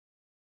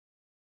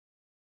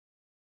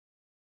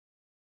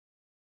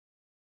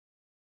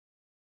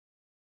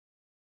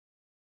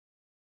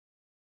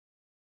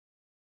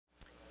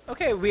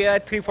Okay, we are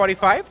at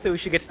 3:45, so we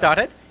should get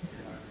started.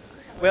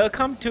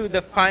 Welcome to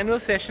the final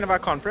session of our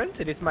conference.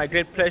 It is my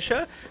great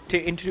pleasure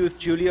to introduce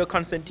Giulio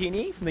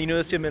Constantini from the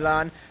University of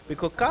Milan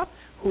Bicocca,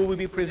 who will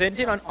be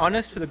presenting on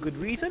Honest for the Good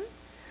Reason,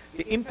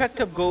 the impact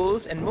of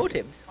goals and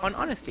motives on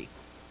honesty.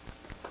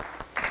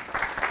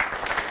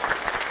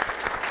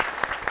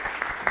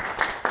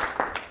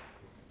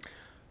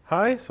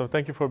 Hi, so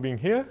thank you for being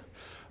here.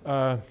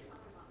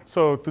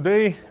 So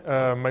today,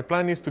 my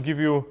plan is to give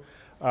you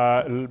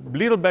a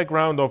little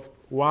background of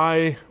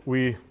why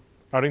we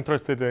are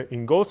interested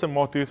in goals and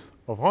motives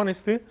of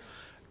honesty,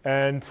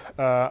 and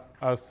a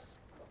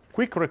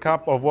quick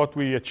recap of what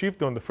we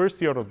achieved on the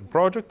first year of the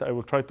project. I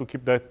will try to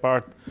keep that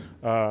part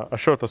as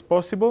short as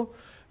possible.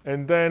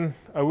 And then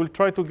I will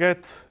try to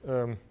get,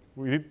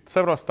 we did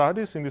several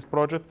studies in this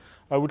project.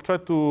 I will try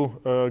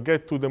to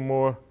get to the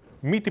more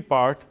meaty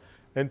part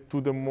and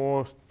to the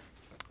more,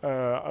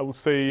 I would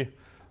say,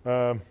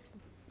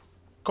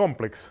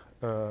 complex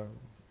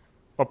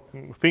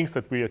things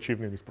that we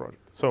achieved in this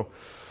project. So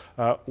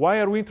why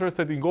are we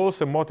interested in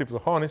goals and motives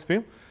of honesty?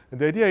 And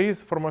the idea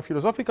is, from a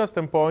philosophical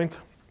standpoint,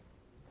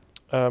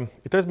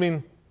 it has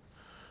been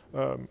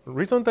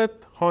reasoned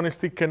that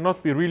honesty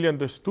cannot be really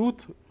understood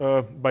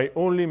by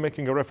only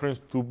making a reference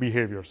to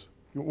behaviors.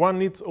 One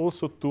needs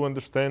also to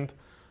understand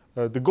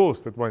the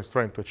goals that one is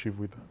trying to achieve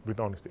with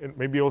honesty, and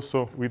maybe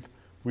also with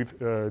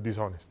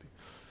dishonesty.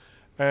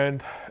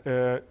 And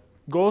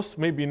goals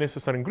may be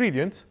necessary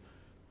ingredients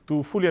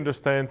to fully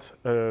understand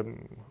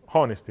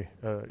honesty,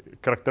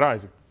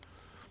 characterize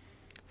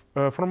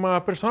it. From a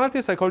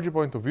personality psychology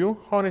point of view,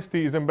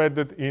 honesty is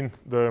embedded in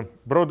the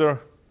broader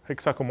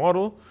hexaco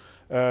model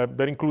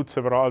that includes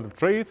several other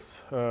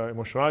traits: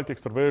 emotionality,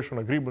 extroversion,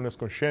 agreeableness,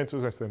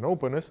 conscientiousness, and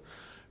openness.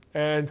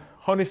 And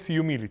honesty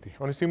humility.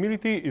 Honesty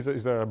humility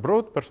is a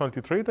broad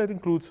personality trait that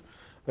includes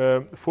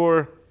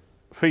 4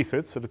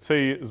 facets, let's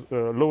say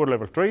lower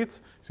level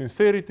traits: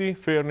 sincerity,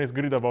 fairness,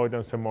 greed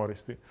avoidance, and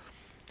modesty.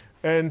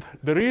 And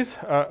there is,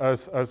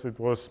 as it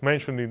was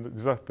mentioned in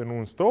this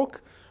afternoon's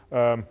talk,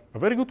 a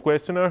very good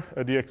questionnaire,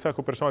 the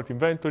Hexaco Personality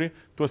Inventory,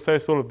 to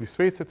assess all of these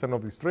facets and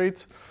of these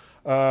traits.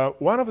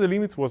 One of the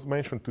limits was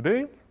mentioned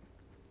today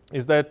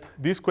is that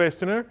this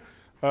questionnaire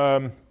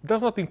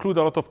does not include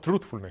a lot of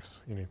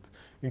truthfulness in it.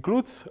 It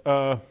includes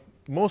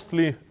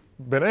mostly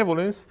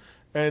benevolence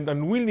and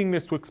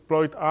unwillingness to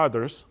exploit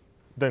others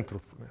than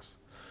truthfulness.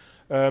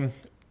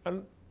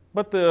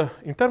 But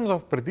in terms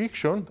of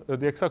prediction, the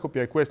Hexaco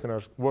PI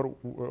questionnaire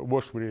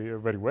works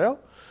very well.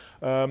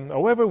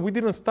 However, we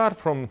didn't start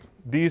from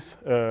this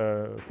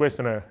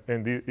questionnaire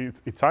and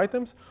its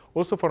items,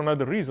 also for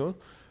another reason,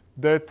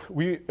 that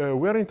we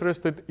were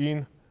interested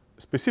in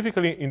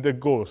specifically in the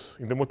goals,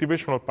 in the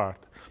motivational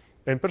part.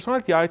 And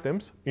personality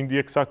items in the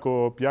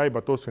Hexaco PI,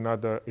 but also in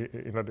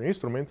other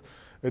instruments,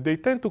 they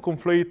tend to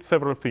conflate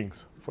several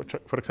things.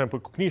 For example,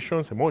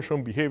 cognitions,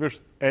 emotion,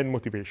 behaviors, and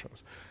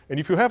motivations. And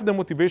if you have the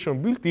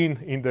motivation built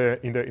in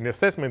the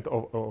assessment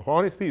of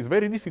honesty, it's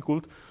very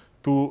difficult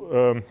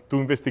to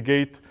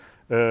investigate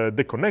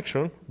the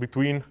connection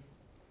between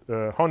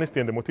honesty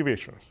and the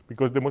motivations,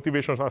 because the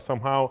motivations are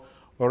somehow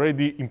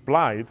already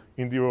implied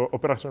in the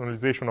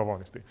operationalization of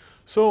honesty.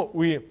 So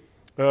we,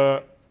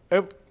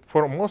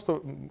 for most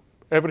of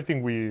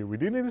everything we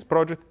did in this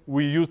project,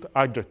 we used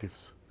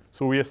adjectives.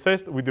 So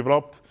we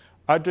developed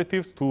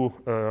adjectives to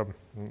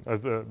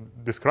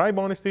describe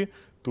honesty,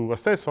 to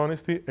assess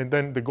honesty, and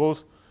then the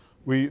goals,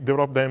 we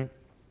developed them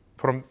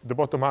from the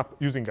bottom up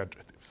using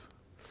adjectives.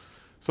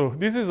 So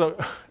this is a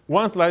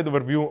one slide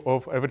overview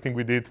of everything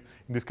we did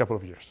in this couple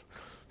of years.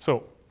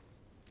 So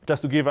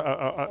just to give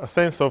a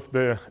sense of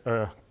the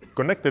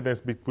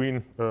connectedness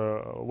between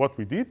what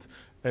we did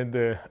and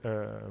the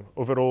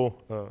overall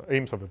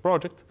aims of the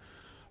project.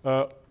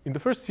 In the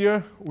first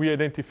year, we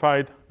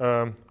identified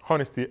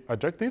honesty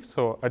adjectives,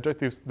 so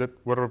adjectives that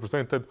were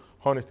represented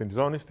honesty and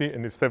dishonesty,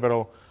 and there's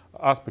several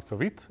aspects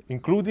of it,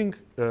 including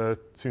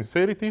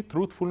sincerity,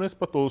 truthfulness,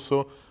 but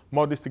also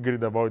modesty,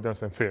 greed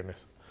avoidance, and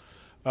fairness.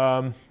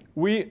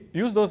 We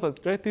use those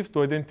adjectives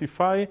to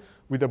identify,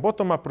 with a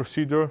bottom-up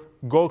procedure,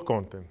 goal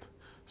content.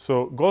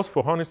 So goals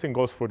for honesty and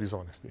goals for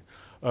dishonesty.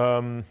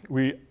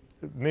 We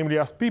namely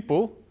ask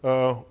people,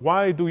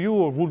 why do you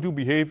or would you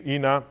behave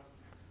in a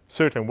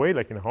certain way,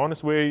 like in an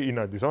honest way, in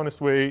a dishonest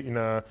way, in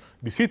a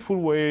deceitful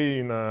way,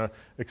 in a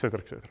et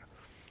cetera, et cetera.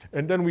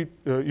 And then we,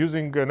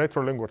 using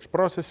natural language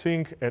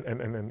processing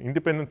and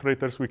independent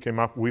raters, we came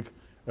up with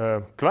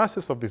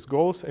classes of these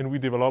goals, and we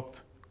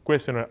developed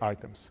questionnaire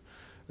items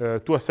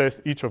to assess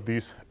each of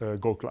these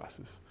goal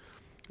classes.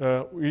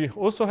 We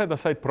also had a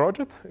side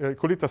project,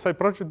 call it a side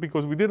project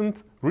because we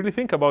didn't really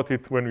think about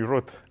it when we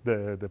wrote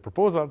the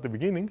proposal at the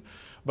beginning,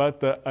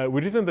 but we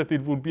reasoned that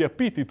it would be a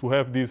pity to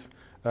have this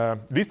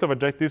list of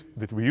adjectives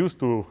that we use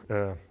to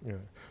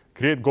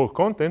create goal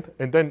content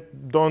and then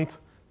don't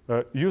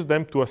use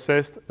them to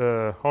assess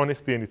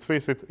honesty and its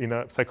facet in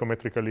a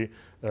psychometrically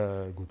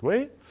good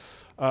way.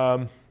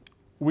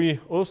 We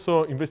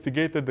also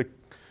investigated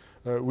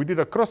we did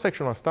a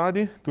cross-sectional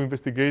study to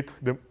investigate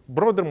the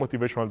broader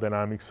motivational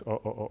dynamics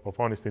of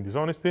honesty and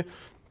dishonesty.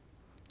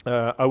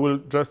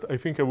 I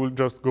think I will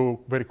just go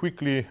very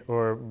quickly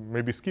or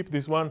maybe skip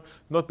this one,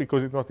 not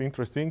because it's not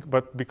interesting,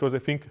 but because I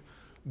think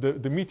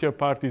the meteor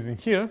part is in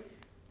here.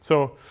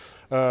 So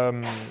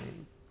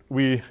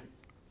we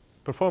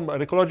perform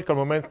an ecological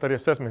momentary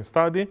assessment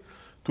study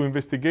to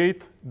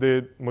investigate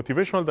the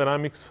motivational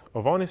dynamics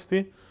of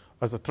honesty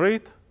as a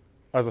trait,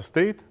 as a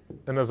state,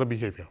 and as a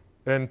behavior.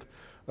 And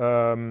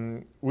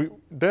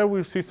there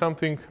we'll see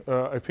something,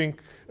 I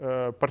think,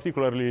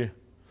 particularly,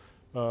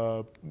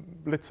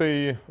 let's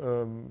say,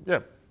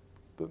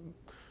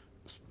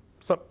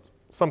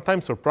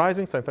 sometimes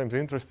surprising, sometimes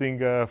interesting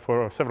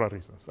for several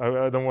reasons.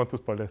 I don't want to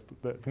spoil this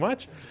too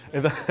much.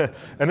 And,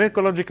 an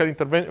ecological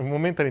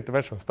momentary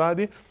intervention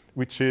study,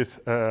 which is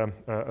a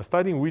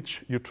study in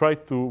which we try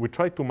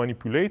to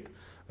manipulate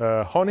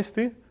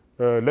honesty,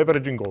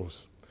 leveraging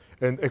goals.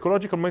 And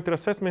ecological momentary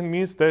assessment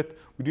means that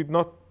we did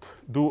not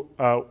do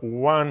a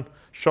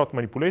one-shot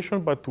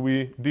manipulation, but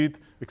we did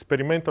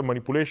experimental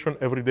manipulation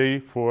every day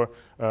for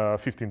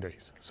 15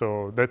 days.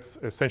 So that's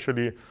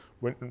essentially,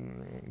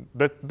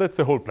 that's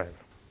the whole plan.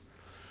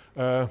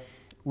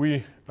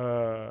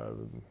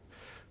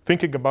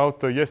 Thinking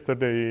about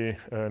yesterday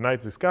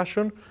night's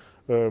discussion,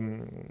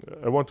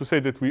 I want to say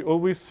that we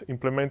always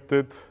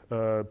implemented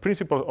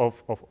principles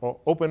of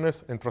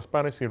openness and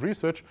transparency in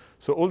research.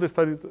 So all the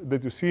studies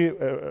that you see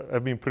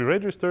have been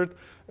pre-registered.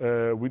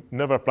 We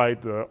never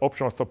applied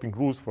optional stopping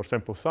rules for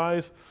sample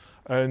size.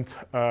 And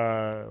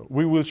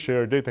we will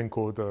share data and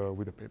code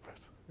with the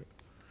papers.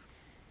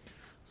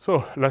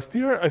 So last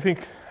year, I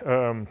think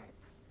I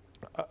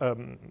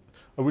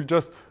will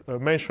just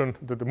mention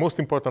that the most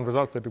important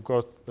results that we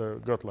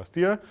got last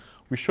year.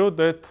 We showed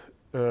that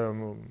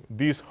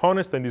these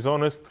honest and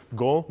dishonest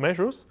goal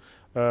measures,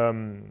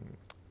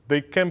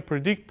 they can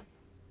predict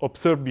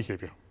observed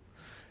behavior.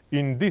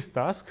 In this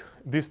task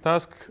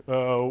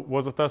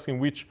was a task in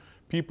which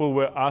people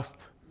were asked,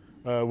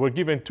 were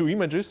given two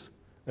images,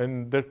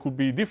 and there could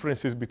be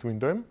differences between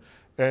them.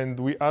 And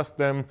we asked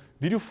them,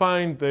 did you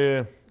find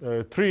the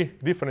three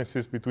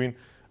differences between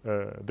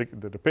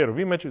the pair of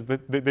images?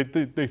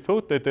 They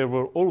thought that there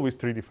were always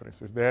three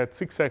differences. They had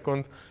 6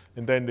 seconds,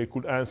 and then they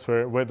could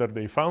answer whether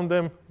they found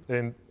them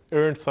and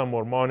earned some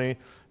more money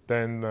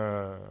than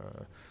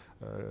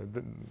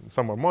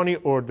some more money,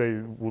 or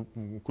they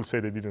could say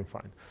they didn't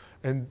find.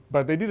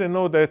 But they didn't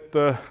know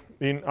that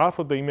in half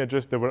of the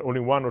images there were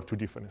only 1 or 2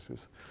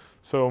 differences.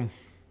 So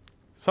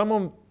some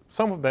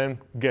of them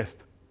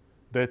guessed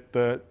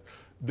that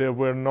there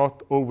were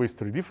not always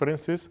 3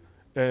 differences,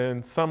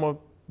 and some of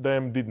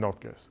them did not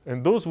guess.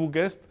 And those who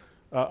guessed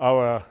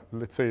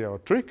let's say our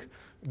trick,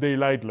 they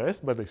lied less,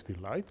 but they still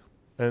lied.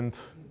 And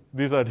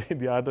these are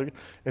the other,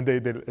 and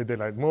they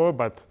lied more.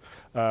 But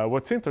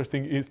what's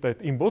interesting is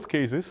that in both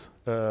cases,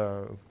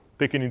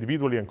 taken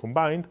individually and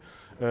combined,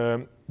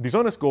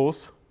 dishonest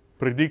goals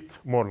predict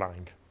more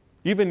lying,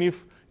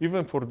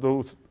 even for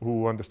those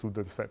who understood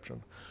the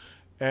deception.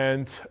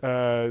 And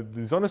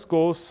dishonest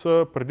goals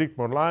predict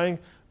more lying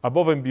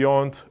above and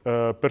beyond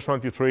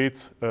personality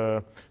traits.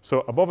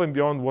 So above and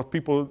beyond what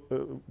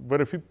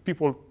very few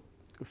people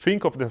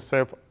think of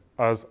themselves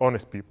as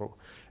honest people.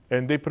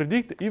 And they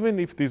predict even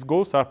if these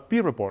goals are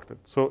peer-reported.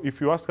 So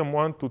if you ask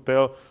someone to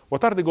tell,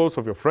 what are the goals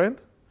of your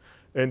friend?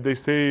 And they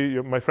say,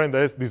 my friend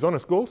has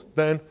dishonest goals,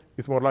 then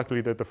it's more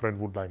likely that the friend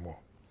would lie more.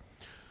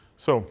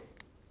 So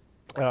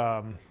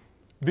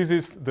this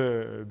is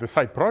the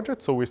side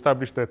project. So we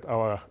established that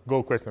our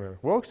goal questionnaire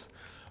works.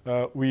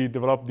 We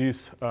developed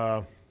this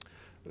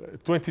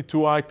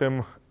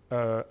 22-item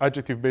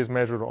adjective-based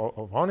measure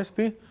of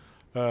honesty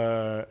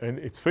and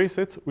its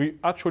facets. We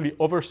actually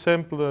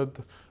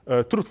oversampled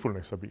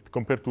truthfulness a bit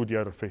compared to the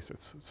other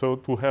facets, so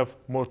to have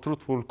more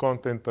truthful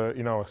content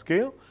in our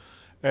scale.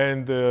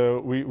 And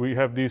we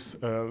have this,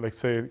 let's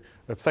say,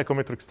 a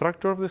psychometric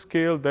structure of the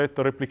scale that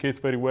replicates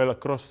very well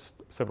across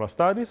several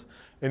studies,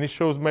 and it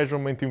shows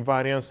measurement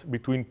invariance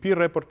between peer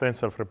report and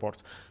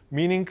self-reports,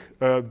 meaning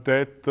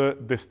that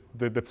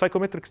the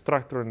psychometric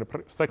structure and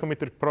the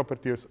psychometric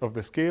properties of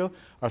the scale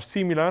are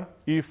similar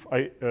if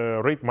I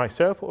rate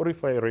myself or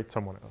if I rate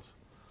someone else.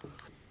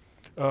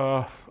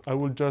 I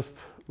will just,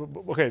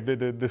 okay,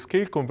 the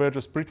scale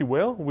converges pretty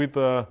well with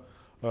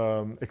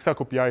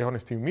Exaco-PI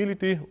honesty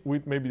humility,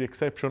 with maybe the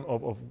exception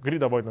of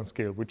grid avoidance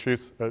scale, which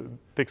is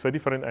takes a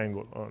different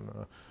angle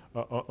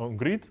on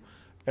grid.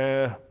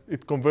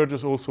 It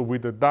converges also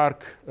with the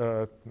dark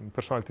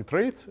personality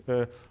traits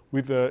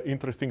with an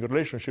interesting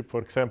relationship.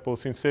 For example,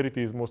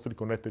 sincerity is mostly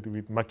connected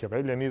with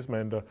Machiavellianism,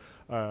 and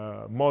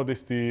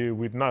modesty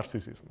with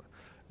narcissism,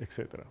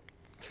 etc.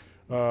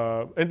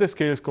 And the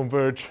scales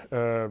converge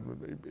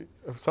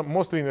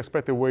mostly in an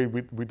expected way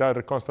with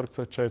other constructs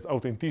such as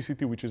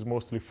authenticity, which is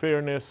mostly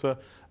fairness,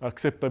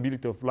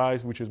 acceptability of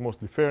lies, which is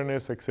mostly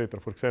fairness, etc.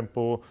 For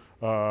example,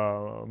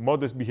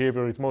 modest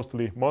behavior is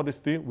mostly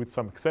modesty with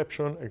some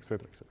exception,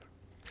 etc., etc.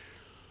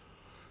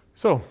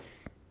 So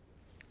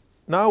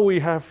now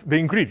we have the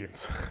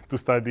ingredients to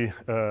study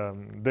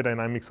the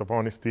dynamics of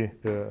honesty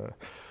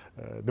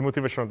the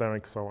motivational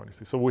dynamics of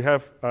honesty. So we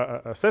have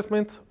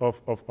assessment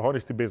of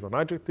honesty based on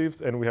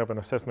adjectives, and we have an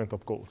assessment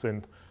of goals.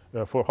 And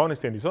for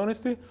honesty and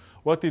dishonesty,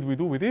 what did we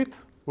do with it?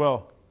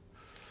 Well,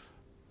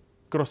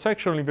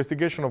 cross-sectional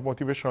investigation of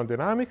motivational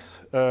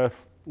dynamics,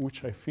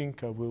 which I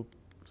think I will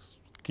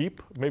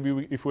skip.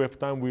 Maybe if we have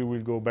time, we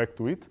will go back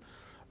to it.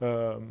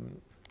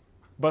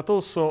 But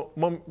also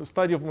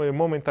study of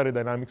momentary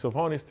dynamics of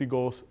honesty,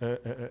 goals,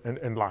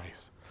 and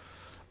lies.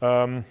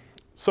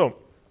 So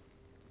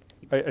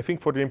I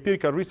think for the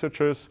empirical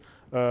researchers,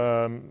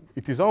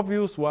 it is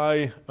obvious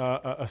why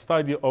a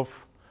study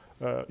of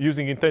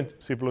using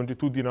intensive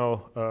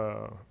longitudinal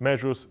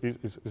measures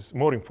is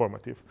more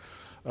informative.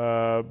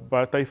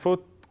 But I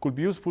thought it could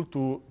be useful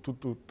to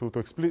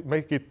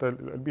make it a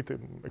bit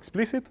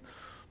explicit.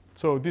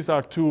 So these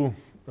are two,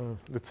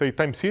 let's say,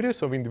 time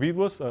series of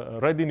individuals, a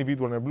red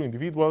individual and a blue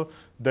individual,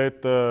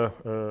 that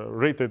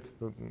rated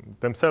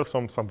themselves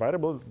on some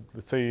variable.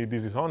 Let's say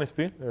this is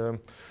honesty.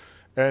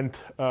 And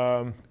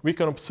we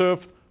can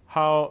observe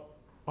how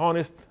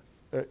honest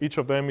each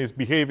of them is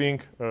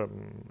behaving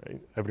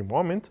every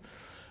moment.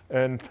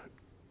 And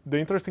the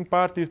interesting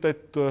part is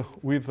that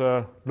with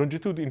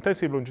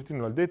intensive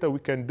longitudinal data, we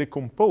can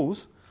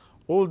decompose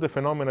all the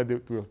phenomena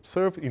that we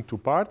observe in two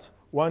parts.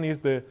 One is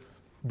the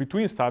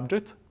between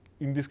subject.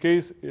 In this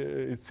case,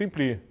 it's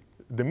simply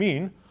the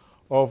mean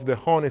of the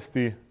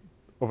honesty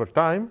over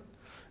time.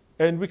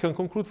 And we can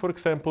conclude, for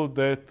example,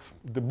 that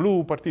the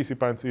blue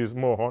participant is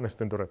more honest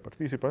than the red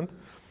participant.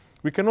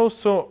 We can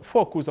also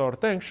focus our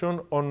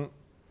attention on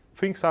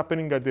things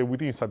happening at the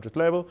within subject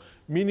level,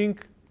 meaning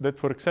that,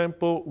 for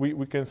example,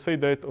 we can say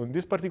that on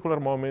this particular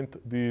moment,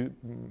 the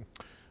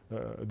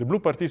blue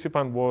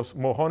participant was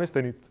more honest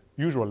than its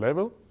usual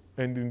level,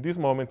 and in this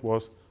moment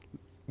was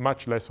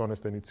much less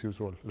honest than its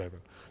usual level.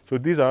 So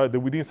these are the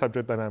within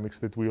subject dynamics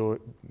that we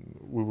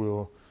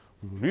will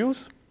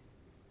use.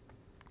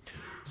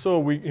 So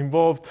we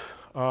involved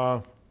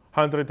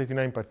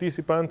 189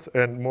 participants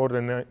and more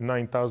than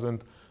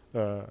 9,000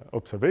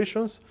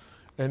 observations.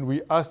 And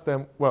we asked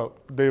them, well,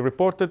 they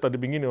reported at the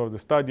beginning of the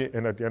study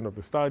and at the end of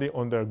the study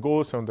on their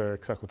goals, on their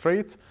exact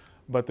traits.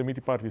 But the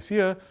meaty part is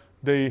here.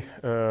 They,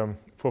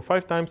 for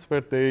 5 times per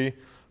day,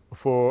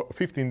 for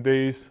 15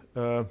 days,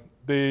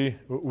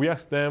 we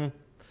asked them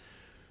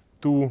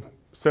to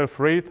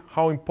self-rate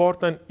how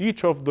important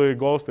each of the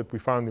goals that we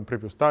found in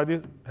previous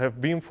studies have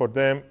been for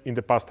them in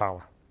the past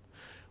hour.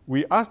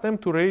 We asked them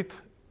to rate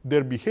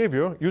their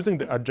behavior using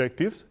the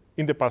adjectives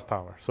in the past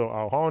hour. So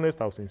how honest,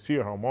 how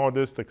sincere, how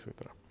modest, etc.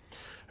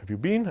 Have you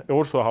been?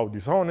 Also how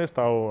dishonest,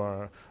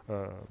 how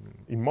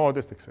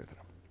immodest, etc.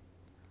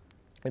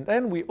 And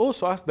then we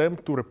also asked them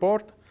to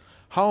report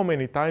how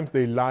many times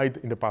they lied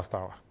in the past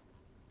hour.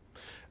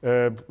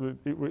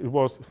 It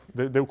was,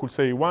 they could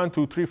say 1,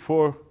 2, 3,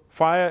 4,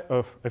 5,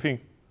 I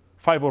think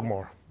 5 or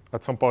more.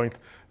 At some point,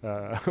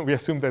 we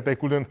assumed that they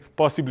couldn't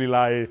possibly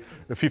lie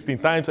 15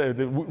 times.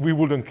 We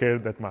wouldn't care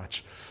that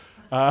much.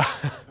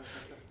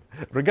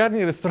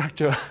 Regarding the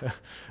structure,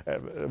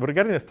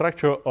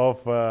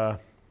 of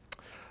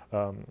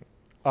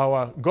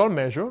our goal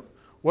measure,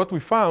 what we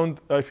found,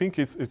 I think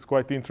it's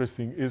quite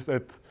interesting, is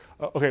that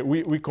okay,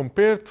 we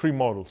compared 3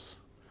 models.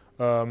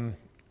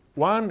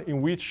 One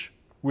in which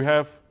we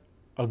have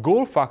a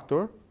goal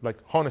factor, like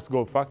honest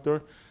goal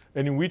factor,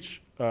 and in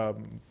which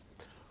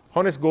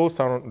honest goals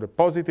are on the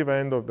positive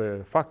end of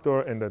the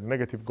factor, and the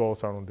negative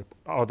goals are on the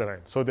other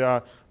end. So there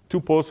are 2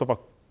 poles of a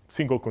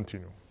single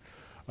continuum.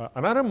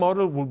 Another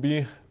model would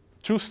be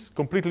 2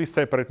 completely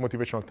separate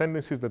motivational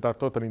tendencies that are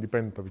totally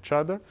independent of each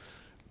other.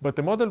 But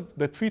the model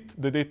that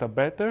fit the data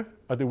better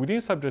at the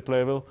within subject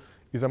level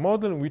is a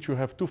model in which you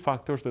have 2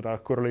 factors that are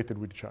correlated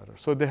with each other.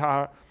 So they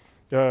are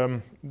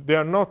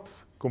not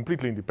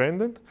completely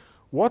independent.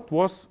 What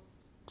was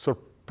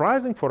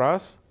surprising for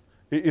us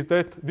is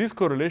that this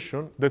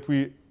correlation that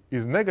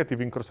is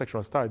negative in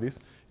cross-sectional studies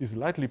is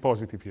slightly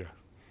positive here.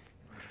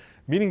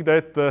 Meaning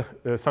that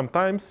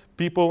sometimes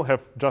people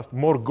have just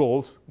more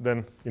goals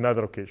than in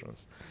other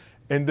occasions.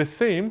 And the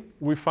same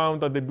we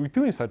found at the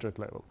between subject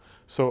level.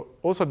 So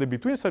also at the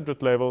between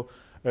subject level,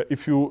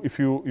 if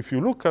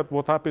you look at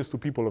what happens to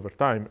people over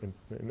time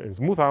and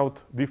smooth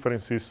out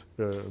differences,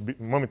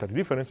 momentary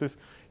differences,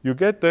 you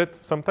get that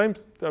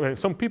sometimes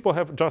some people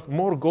have just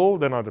more goal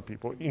than other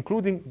people,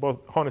 including both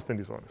honest and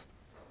dishonest.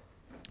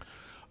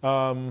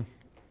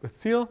 But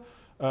still,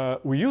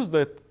 we use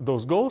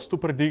those goals to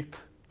predict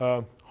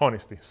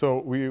honesty. So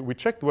we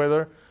checked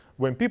whether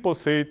when people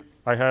said,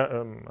 I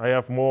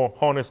have more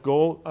honest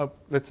goal,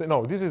 let's say,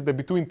 no, this is the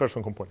between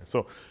person component.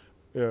 So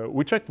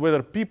we checked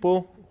whether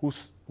people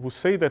who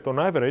say that on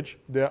average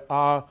they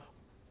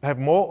have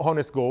more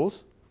honest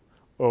goals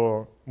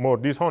or more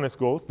dishonest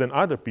goals than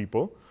other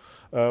people,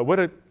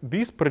 whether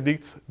this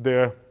predicts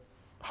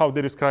how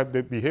they describe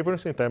their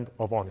behaviors in terms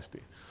of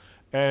honesty.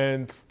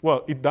 And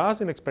well, it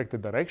does in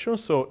expected direction.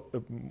 So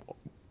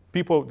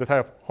people that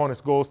have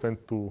honest goals tend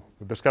to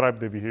describe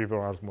their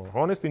behavior as more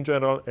honest in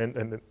general,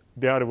 and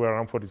the other way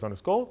around for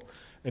dishonest goals.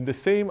 And the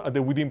same at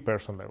the within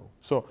person level.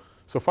 So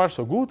far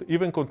so good,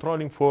 even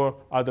controlling for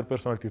other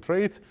personality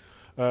traits.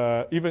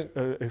 even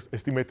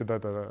estimated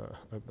at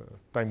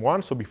time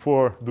 1, so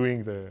before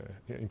doing the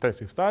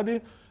intensive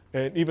study,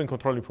 and even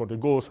controlling for the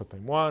goals at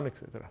time 1,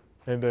 etc.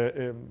 And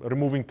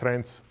removing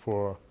trends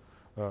for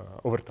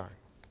over time.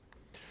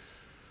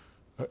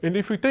 And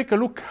if we take a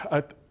look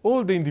at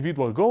all the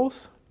individual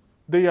goals,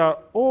 they are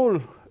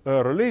all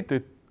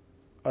related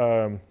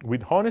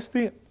with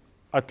honesty,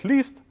 at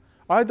least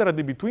either at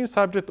the between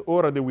subject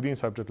or at the within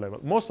subject level.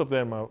 Most of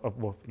them are at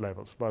both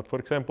levels. But for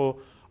example,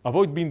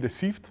 avoid being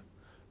deceived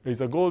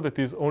is a goal that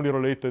is only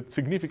related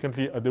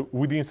significantly at the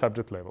within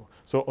subject level.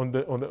 So on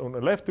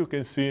the left, you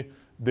can see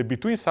the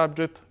between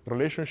subject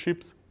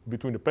relationships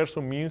between the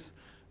person means,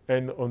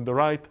 and on the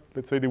right,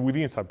 let's say the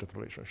within subject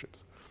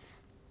relationships.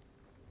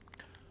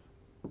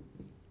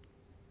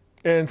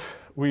 And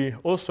we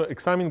also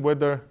examine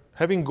whether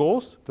having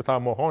goals that are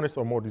more honest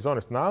or more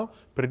dishonest now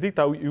predict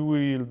how you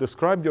will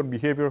describe your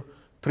behavior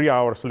 3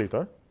 hours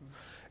later.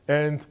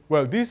 And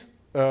well, this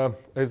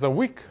is a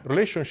weak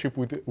relationship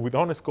with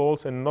honest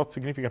goals and not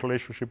significant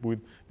relationship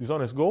with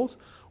dishonest goals.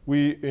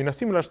 In a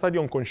similar study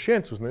on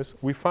conscientiousness,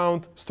 we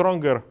found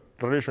stronger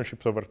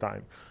relationships over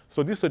time.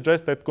 So this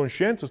suggests that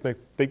conscientiousness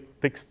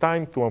takes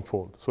time to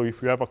unfold. So if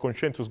you have a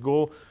conscientious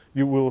goal,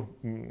 you will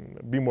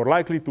be more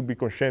likely to be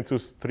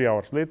conscientious 3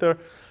 hours later.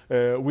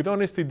 With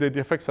honesty, the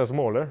effects are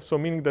smaller, so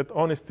meaning that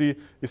honesty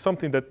is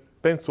something that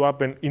tends to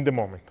happen in the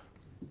moment.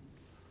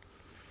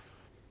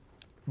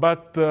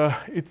 But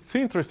it's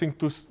interesting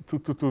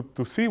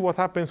to see what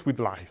happens with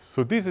lies.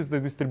 So this is the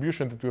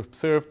distribution that we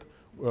observed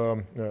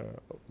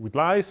with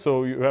lies.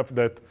 So you have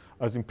that,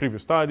 as in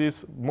previous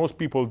studies, most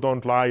people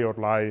don't lie or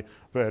lie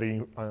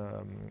very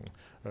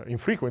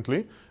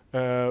infrequently.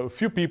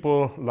 Few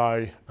people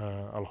lie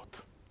a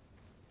lot.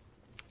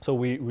 So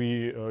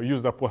we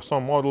used a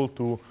Poisson model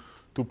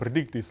to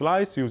predict these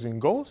lies using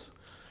goals.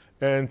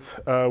 And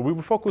we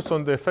will focus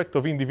on the effect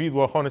of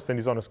individual honest and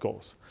dishonest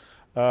goals.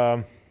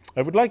 I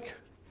would like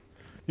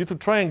you to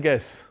try and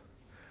guess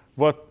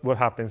what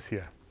happens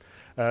here.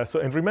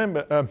 And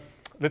remember,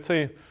 let's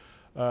say,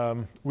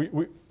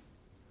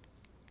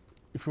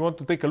 if you want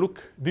to take a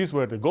look, these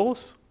were the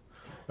goals.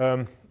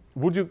 What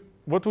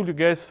would you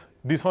guess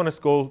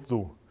dishonest goals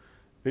do?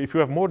 If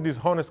you have more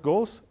dishonest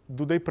goals,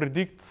 do they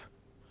predict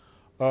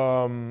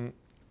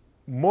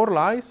more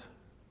lies,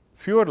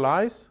 fewer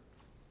lies,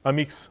 a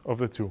mix of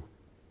the two?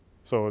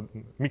 So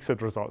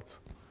mixed results.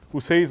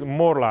 Who says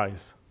more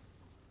lies?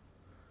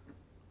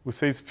 Who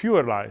says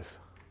fewer lies?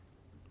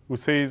 Who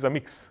says a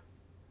mix?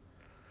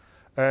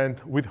 And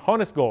with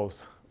honest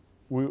goals,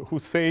 who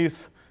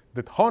says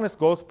that honest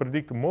goals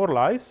predict more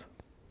lies,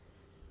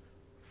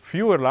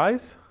 fewer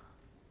lies,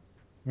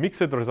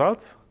 mixed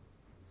results?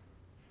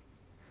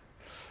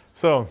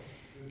 So,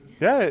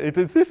 yeah,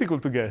 it's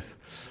difficult to guess.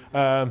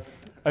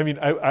 I mean,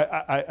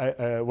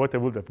 what I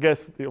would have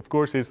guessed, of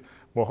course, is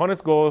more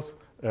honest goals,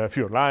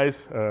 fewer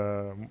lies,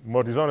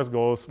 more dishonest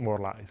goals, more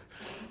lies.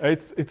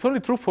 It's only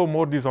true for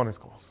more dishonest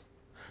goals.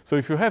 So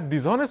if you have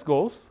dishonest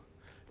goals,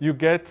 you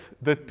get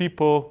that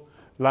people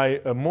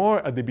lie more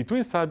at the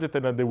between subject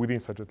and at the within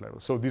subject level.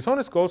 So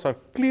dishonest goals are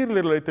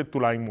clearly related to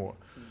lying more.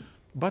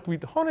 But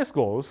with honest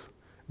goals,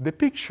 the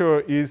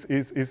picture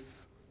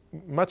is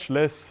much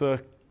less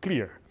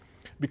clear.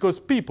 Because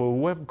people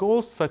who have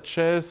goals such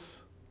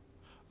as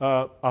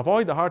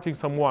avoid hurting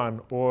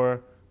someone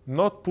or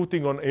not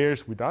putting on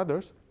airs with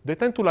others, they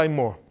tend to lie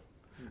more.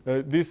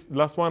 This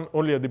last one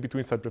only at the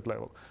between subject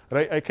level.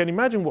 Right? I can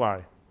imagine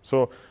why.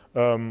 So,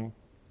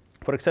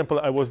 for example,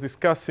 I was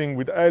discussing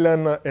with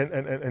Ellen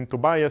and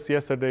Tobias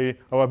yesterday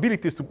our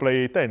abilities to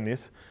play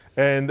tennis.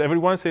 And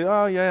everyone said,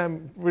 oh, yeah,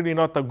 I'm really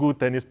not a good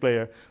tennis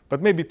player.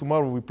 But maybe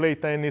tomorrow we play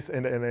tennis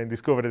and I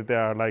discover that they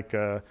are like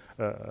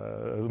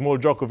small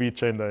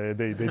Djokovic and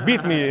they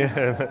beat me.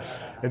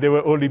 And they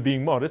were only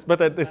being modest.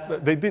 But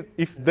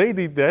if they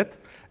did that,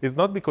 it's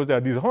not because they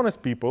are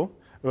dishonest people,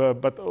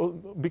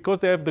 but because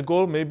they have the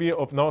goal maybe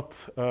of not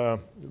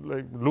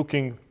like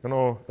looking,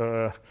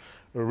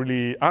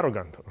 really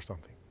arrogant or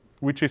something,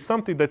 which is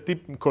something that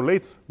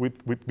correlates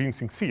with being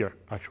sincere,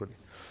 actually.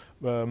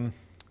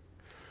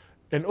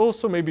 And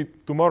also, maybe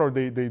tomorrow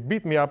they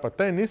beat me up at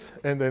tennis,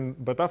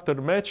 but after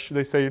the match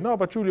they say, no,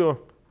 but Giulio,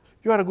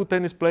 you are a good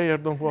tennis player,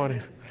 don't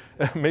worry.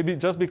 Maybe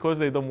just because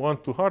they don't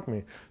want to hurt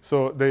me.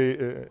 So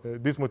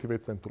this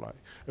motivates them to lie.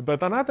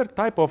 But another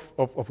type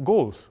of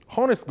goals,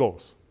 honest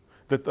goals,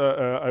 that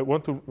I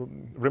want to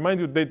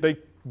remind you,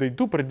 they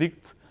do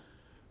predict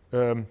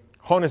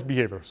honest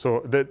behavior.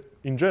 So that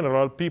in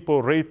general,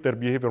 people rate their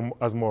behavior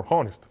as more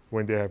honest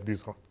when they have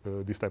this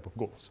type of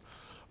goals.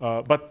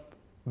 But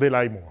they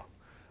lie more.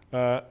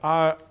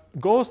 Are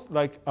goals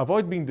like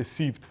avoid being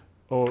deceived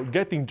or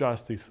getting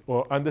justice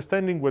or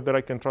understanding whether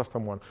I can trust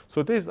someone.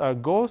 So these are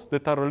goals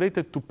that are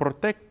related to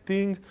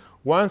protecting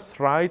one's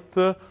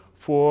right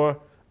for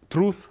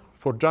truth,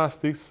 for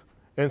justice.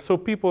 And so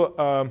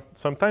people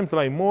sometimes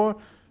lie more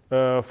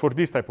for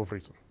this type of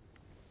reason.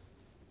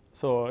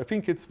 So I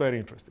think it's very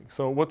interesting.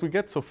 So what we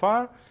get so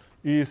far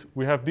is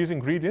we have these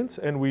ingredients,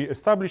 and we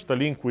established a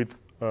link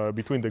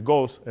between the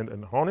goals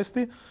and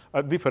honesty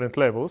at different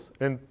levels.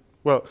 And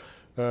well,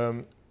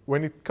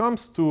 when it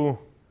comes to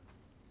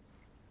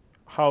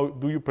how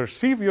do you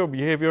perceive your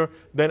behavior,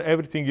 then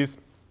everything is,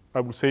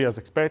 I would say, as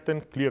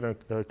expected, clear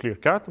and clear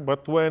cut.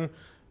 But when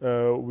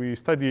we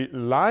study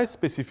lies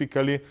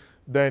specifically,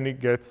 then it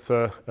gets,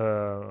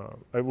 I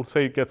would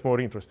say, it gets more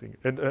interesting.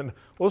 And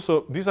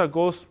also, these are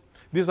goals.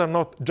 These are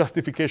not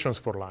justifications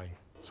for lying.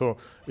 So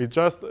it's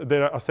just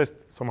they're assessed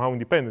somehow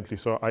independently.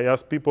 So I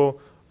asked people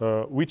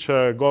which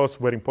goals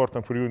were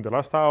important for you in the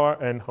last hour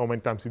and how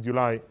many times did you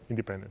lie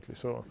independently.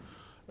 So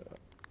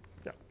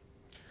yeah.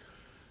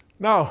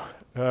 Now,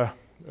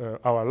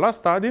 our last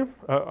study,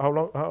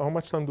 how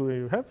much time do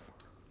you have?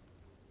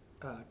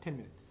 10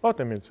 minutes. Oh,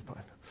 10 minutes,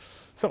 fine.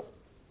 So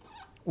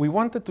we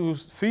wanted to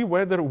see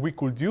whether we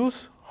could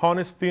use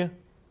honesty,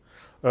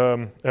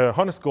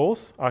 honest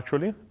goals,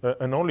 actually,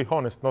 and only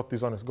honest, not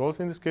dishonest goals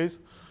in this case,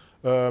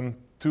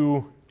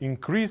 to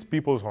increase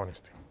people's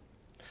honesty.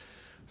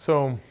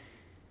 So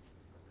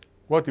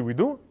what did we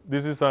do?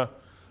 This is a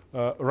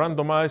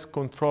randomized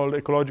controlled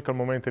ecological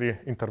momentary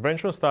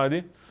intervention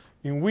study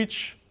in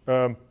which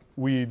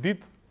we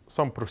did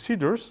some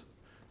procedures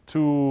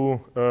to,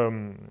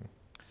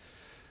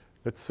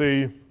 let's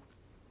say,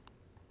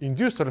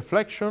 induce a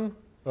reflection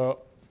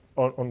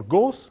on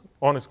goals,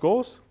 honest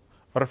goals,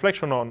 a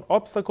reflection on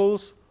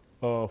obstacles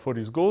for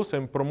these goals,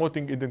 and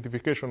promoting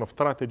identification of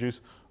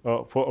strategies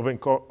for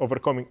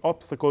overcoming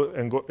obstacles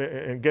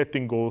and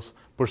getting goals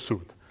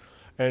pursued.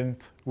 And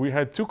we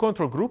had two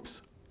control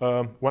groups,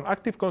 one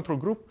active control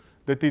group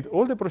that did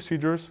all the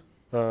procedures,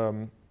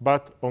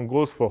 but on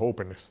goals for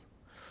openness.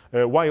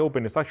 Why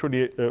openness?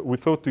 Actually, we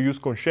thought to use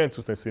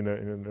conscientiousness in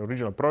an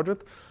original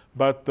project,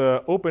 but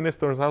openness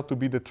turns out to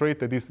be the trait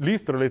that is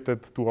least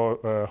related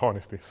to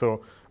honesty.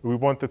 So we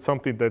wanted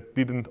something that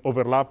didn't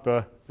overlap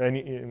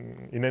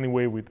in any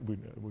way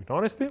with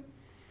honesty.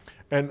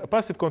 And a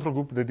passive control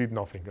group that did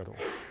nothing at all.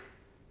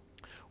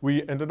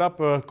 We ended up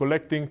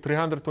collecting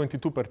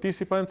 322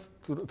 participants,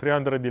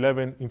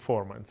 311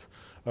 informants.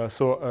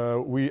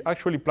 So we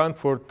actually planned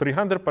for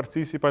 300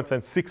 participants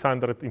and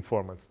 600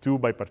 informants, 2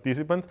 by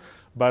participants.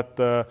 But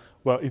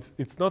well,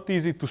 it's not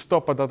easy to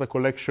stop a data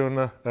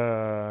collection,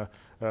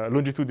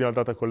 longitudinal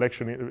data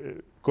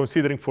collection,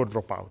 considering for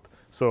dropout.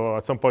 So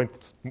at some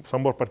point,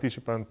 some more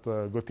participants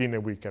got in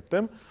and we kept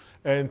them.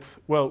 And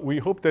well, we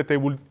hope that they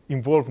will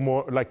involve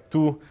more, like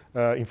 2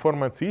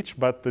 informants each,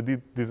 but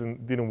it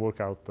didn't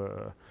work out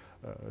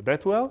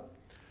that well.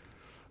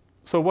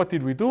 So what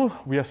did we do?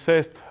 We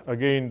assessed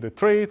again the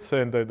traits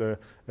and the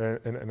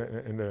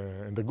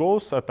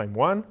goals at time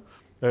 1.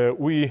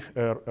 We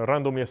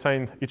randomly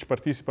assigned each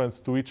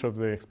participant to each of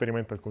the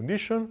experimental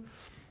conditions.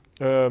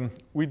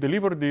 We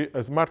delivered a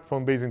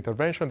smartphone-based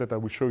intervention that I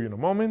will show you in a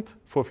moment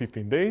for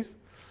 15 days.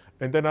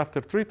 And then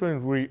after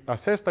treatment, we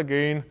assessed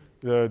again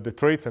the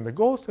traits and the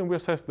goals, and we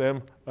assessed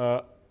them,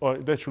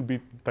 that should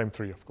be time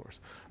 3, of course.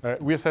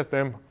 We assessed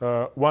them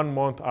 1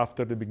 month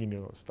after the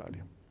beginning of the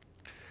study.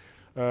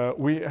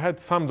 We had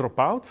some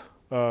dropout,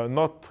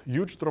 not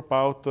huge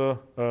dropout,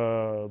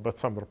 but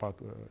some dropout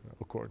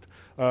occurred.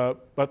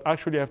 But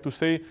actually, I have to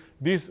say,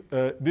 these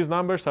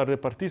numbers are the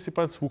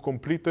participants who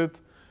completed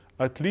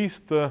at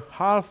least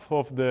half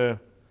of the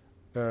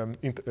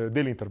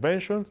daily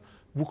interventions,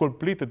 who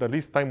completed at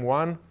least time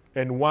 1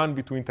 and 1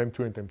 between time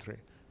 2 and time 3.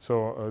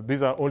 So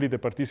these are only the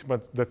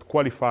participants that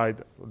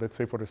qualified, let's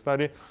say, for the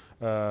study,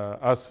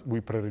 as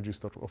we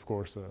pre-registered, of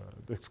course,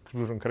 the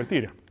exclusion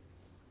criteria.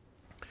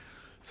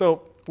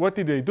 So what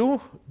did they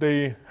do?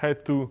 They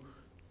had to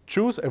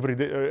choose every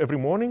day, every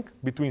morning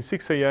between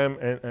 6 a.m.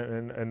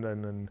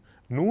 and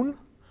noon.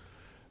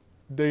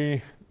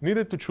 They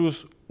needed to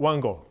choose 1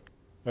 goal.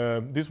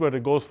 These were the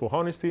goals for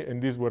honesty,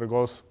 and these were the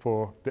goals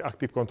for the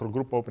active control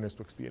group openness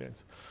to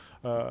experience.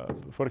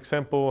 For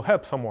example,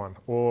 help someone,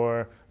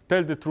 or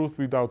tell the truth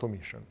without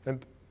omission.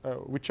 And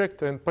we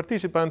checked, and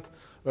participants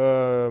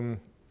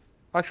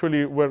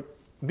actually were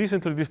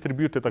decently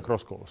distributed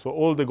across goals. So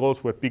all the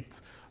goals were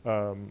picked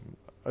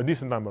a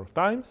decent number of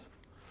times.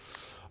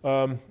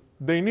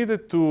 They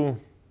needed to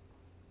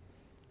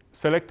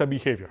select a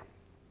behavior.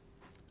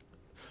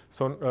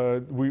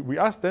 So we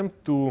asked them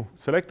to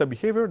select a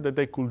behavior that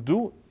they could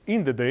do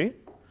in the day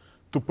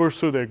to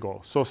pursue their goal.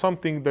 So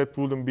something that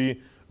wouldn't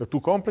be too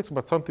complex,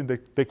 but something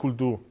that they could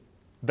do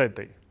that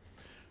day.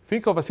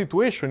 Think of a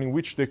situation in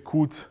which they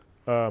could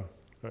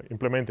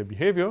implement a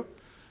behavior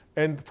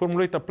and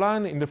formulate a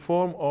plan in the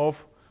form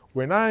of,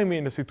 when I'm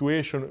in a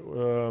situation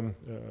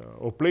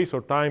or place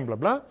or time, blah,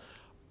 blah,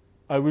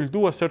 I will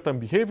do a certain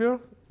behavior,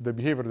 the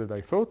behavior that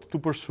I thought, to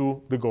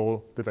pursue the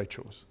goal that I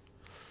chose.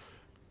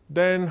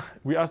 Then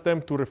we ask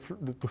them to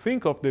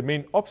think of the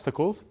main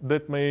obstacles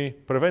that may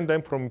prevent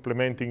them from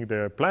implementing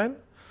their plan,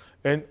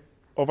 and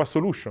of a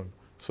solution.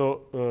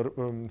 So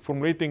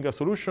formulating a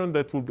solution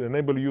that would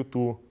enable you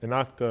to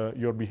enact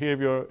your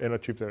behavior and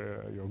achieve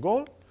your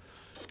goal.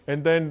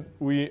 And then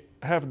we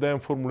have them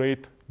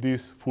formulate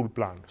this full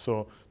plan.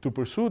 So to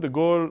pursue the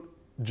goal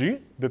G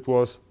that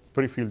was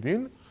pre-filled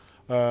in,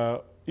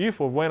 if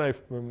or when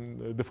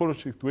the following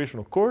situation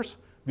occurs,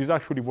 this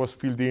actually was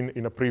filled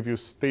in a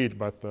previous stage,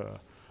 but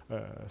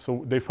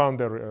So they found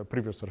their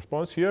previous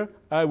response here.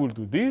 I will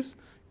do this.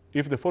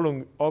 If the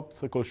following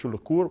obstacle should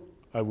occur,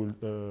 I will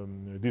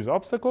this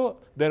obstacle.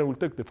 Then I will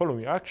take the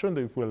following action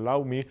that will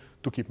allow me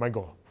to keep my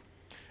goal.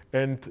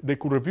 And they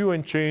could review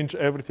and change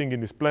everything in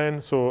this plan.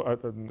 So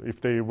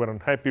if they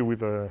weren't happy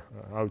with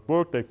how it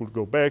worked, they could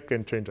go back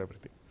and change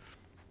everything.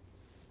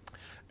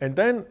 And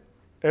then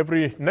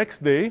every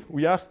next day,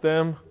 we asked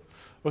them,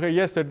 okay,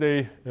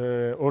 yesterday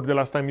or the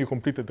last time you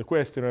completed the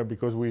questionnaire,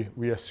 because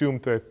we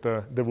assumed that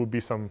there would be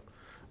some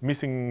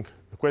missing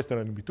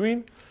questionnaire in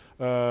between.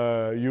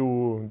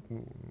 You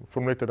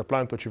formulated a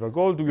plan to achieve a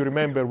goal. Do you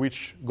remember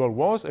which goal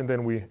was? And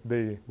then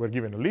they were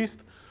given a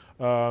list.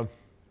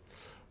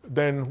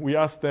 Then we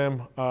asked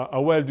them, how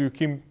well do you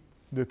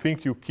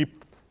think you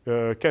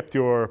kept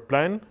your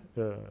plan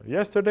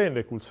yesterday? And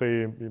they could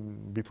say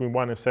between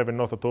 1 and 7,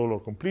 not at all or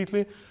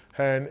completely.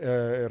 And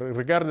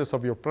regardless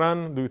of your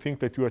plan, do you think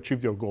that you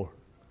achieved your goal?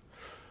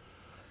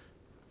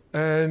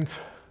 And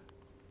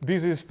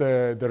this is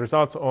the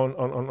results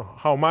on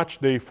how much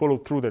they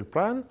followed through their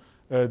plan.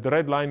 The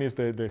red line is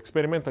the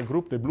experimental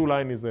group. The blue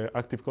line is the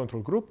active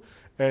control group.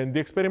 And the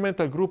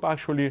experimental group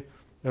actually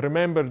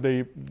remembered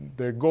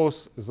their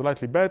goals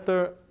slightly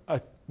better,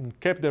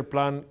 kept their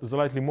plan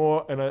slightly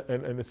more,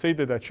 and say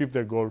that they achieved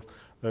their goal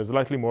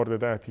slightly more than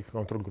the active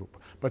control group.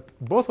 But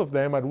both of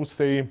them, I would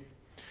say,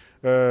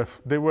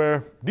 they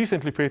were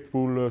decently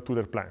faithful to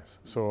their plans.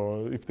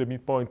 So if the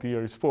midpoint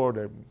here is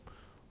 4,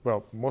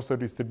 well, most of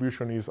the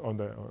distribution is on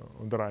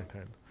the right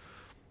hand.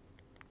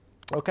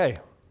 Okay,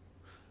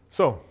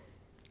 so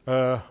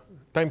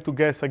time to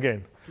guess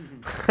again.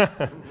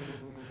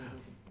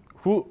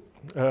 Who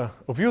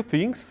of you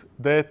thinks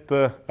that,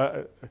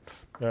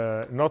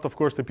 not of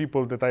course the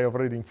people that I have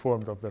already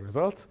informed of the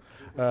results,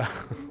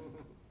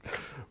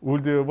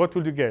 what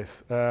would you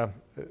guess?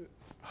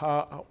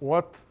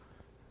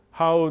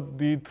 How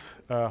did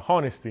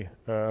honesty,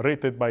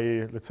 rated by,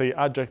 let's say,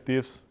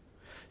 adjectives,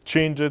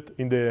 change it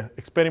in the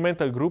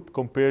experimental group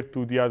compared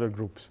to the other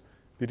groups?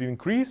 Did it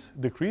increase,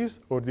 decrease,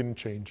 or didn't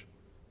change?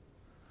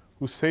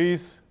 Who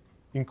says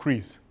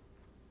increase?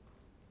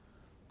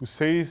 Who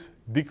says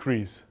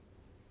decrease?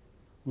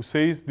 Who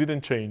says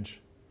didn't change?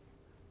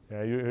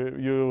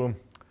 Yeah,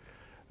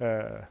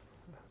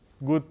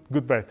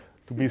 good bet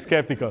to be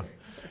skeptical.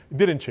 It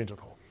didn't change at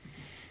all.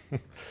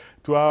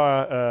 To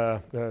our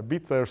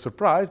bitter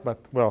surprise, but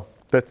well,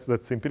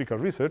 that's empirical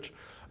research.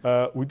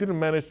 We didn't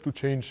manage to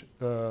change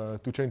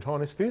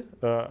honesty,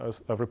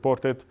 as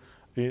reported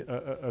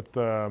at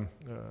the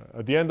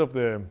end of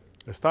the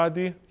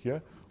study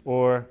here,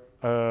 or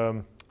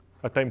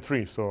at time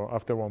 3, so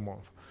after 1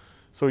 month.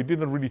 So it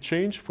didn't really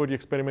change for the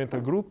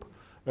experimental group.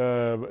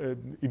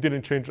 It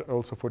didn't change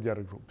also for the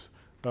other groups.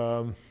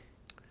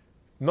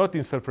 Not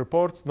in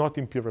self-reports, not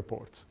in peer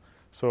reports.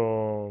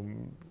 So,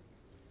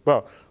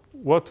 well,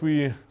 what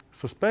we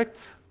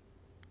suspect,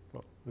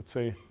 well, let's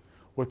say,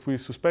 what we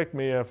suspect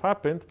may have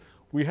happened,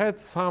 we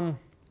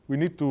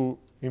need to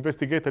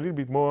investigate a little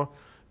bit more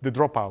the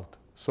dropout.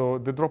 So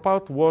the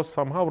dropout was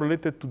somehow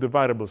related to the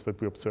variables that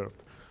we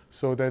observed.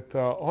 So that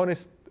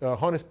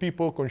honest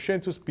people,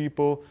 conscientious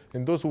people,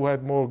 and those who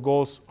had more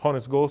goals,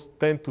 honest goals,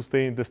 tend to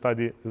stay in the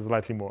study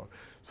slightly more.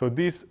 So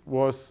this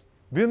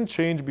didn't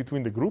change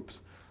between the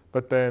groups,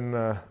 but then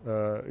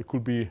it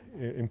could be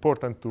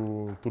important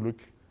to look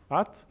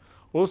at.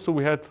 Also,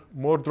 we had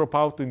more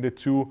dropout in the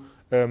two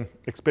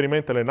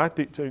experimental and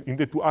active, in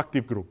the two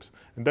active groups,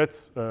 and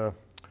that's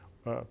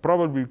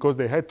probably because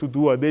they had to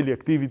do a daily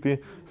activity,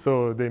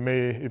 so it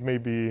may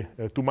be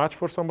too much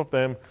for some of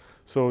them.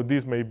 So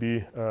this may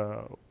be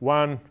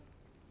one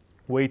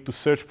way to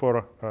search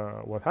for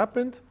what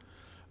happened.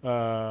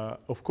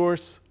 Of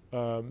course,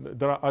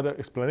 there are other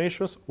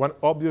explanations. One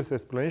obvious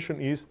explanation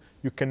is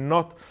you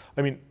cannot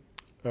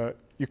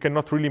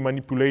really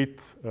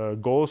manipulate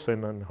goals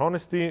and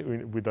honesty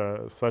with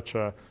such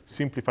a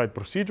simplified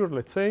procedure,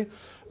 let's say.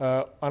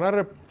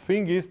 Another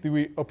thing is that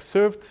we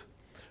observed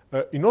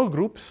in all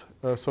groups,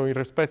 so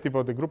irrespective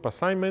of the group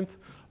assignment,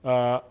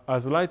 a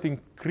slight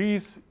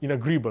increase in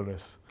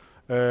agreeableness.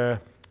 A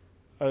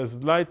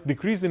slight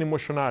decrease in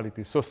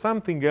emotionality. So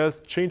something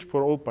else changed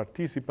for all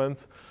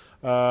participants,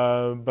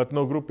 but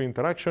no group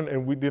interaction,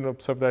 and we didn't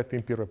observe that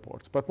in peer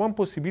reports. But one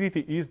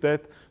possibility is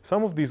that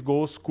some of these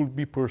goals could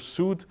be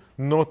pursued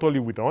not only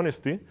with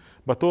honesty,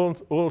 but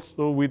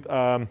also with,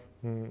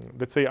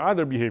 let's say,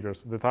 other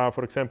behaviors that are,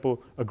 for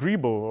example,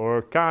 agreeable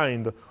or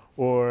kind,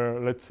 or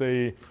let's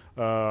say,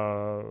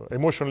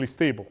 emotionally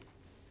stable.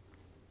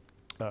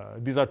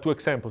 These are two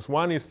examples.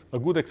 One is a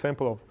good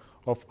example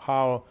of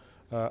how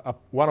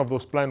one of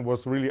those plans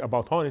was really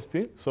about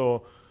honesty.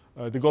 So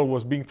the goal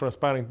was being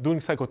transparent. Doing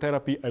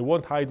psychotherapy, I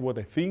won't hide what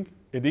I think.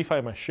 And if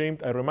I'm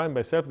ashamed, I remind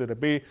myself that I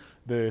pay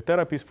the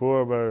therapist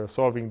for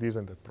solving this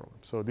and that problem.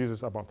 So this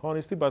is about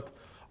honesty. But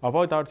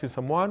avoid hurting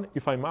someone.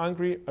 If I'm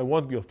angry, I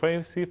won't be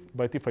offensive.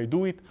 But if I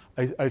do it,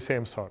 I say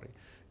I'm sorry.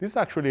 This is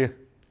actually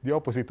the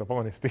opposite of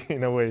honesty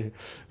in a way.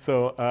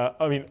 So,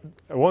 I mean,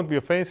 I won't be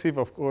offensive,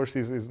 of course,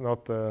 is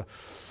not,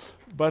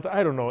 but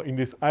I don't know, in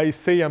this, I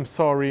say I'm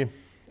sorry,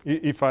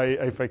 if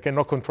I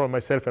cannot control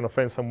myself and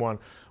offend someone,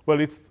 well,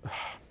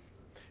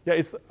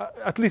 yeah,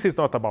 at least it's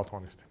not about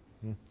honesty.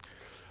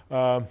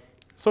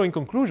 So in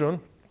conclusion,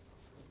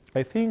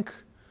 I think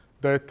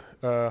that,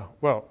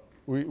 well,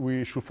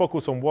 we should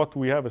focus on what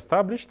we have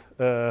established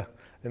and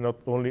not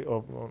only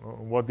on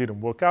what didn't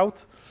work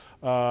out.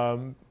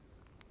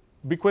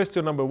 Big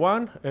question number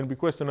one and big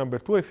question number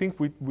two, I think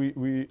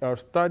our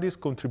studies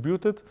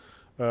contributed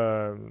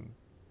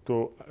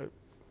to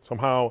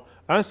somehow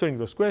answering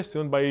those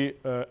questions by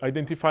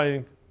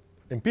identifying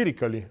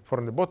empirically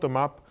from the bottom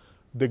up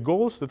the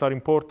goals that are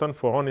important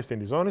for honesty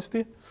and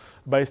dishonesty,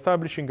 by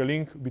establishing a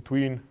link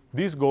between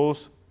these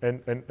goals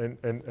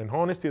and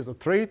honesty as a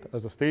trait,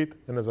 as a state,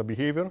 and as a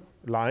behavior,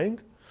 lying.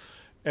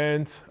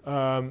 And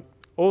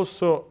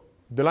also,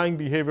 the lying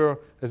behavior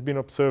has been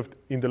observed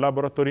in the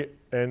laboratory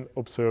and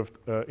observed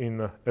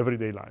in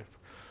everyday life.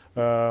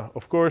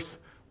 Of course,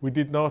 we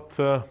did not,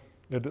 so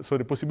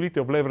the possibility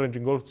of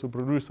leveraging goals to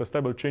produce a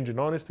stable change in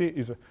honesty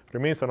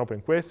remains an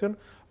open question.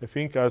 I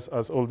think as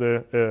all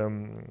the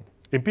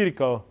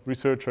empirical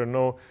researchers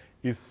know,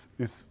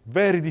 it's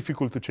very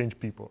difficult to change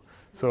people.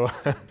 So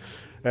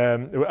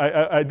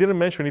I didn't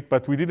mention it,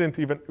 but we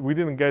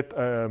didn't get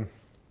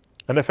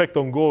an effect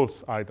on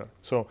goals either.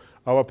 So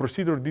our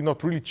procedure did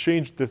not really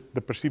change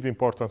the perceived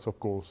importance of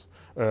goals,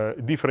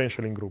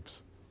 differentialing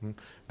groups.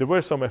 There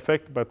were some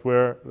effects, but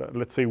were,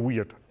 let's say,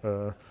 weird.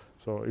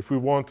 So if we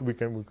want, we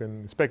can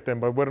inspect them,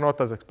 but we're not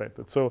as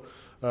expected. So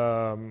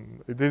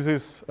this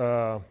is,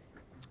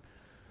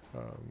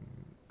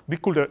 this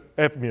could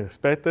have been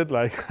expected,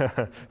 like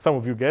some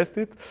of you guessed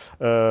it,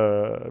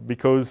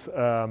 because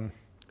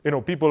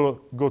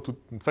people go to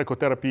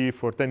psychotherapy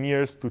for 10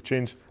 years to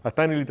change a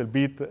tiny little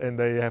bit, and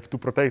they have to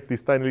protect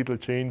this tiny little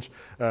change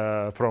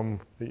from,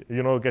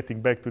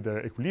 getting back to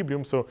their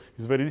equilibrium. So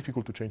it's very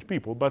difficult to change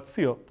people. But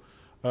still,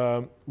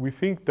 we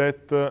think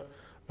that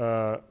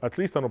at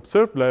least on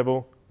observed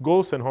level,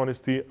 goals and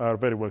honesty are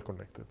very well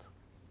connected.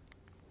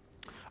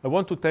 I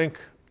want to thank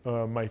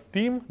my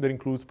team that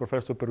includes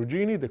Professor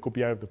Perugini, the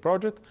co-PI of the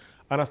project,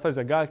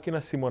 Anastasia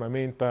Galkina, Simona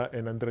Menta,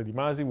 and Andrea Di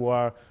Masi, who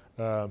are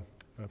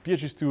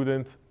PhD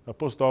student, a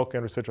postdoc,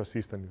 and research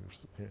assistant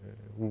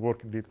who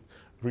work in it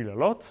really a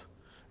lot.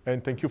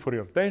 And thank you for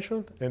your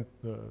attention, and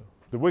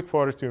the Wake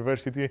Forest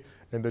University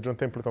and the John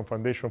Templeton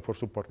Foundation for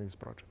supporting this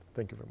project.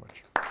 Thank you very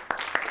much.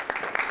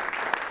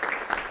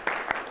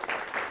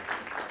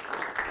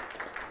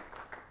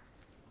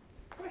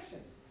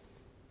 Questions?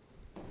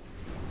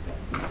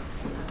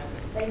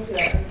 Thank you.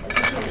 I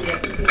think when you're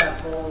thinking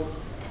about goals,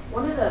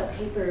 one of the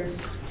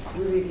papers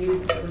we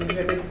reviewed when we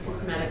did the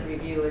systematic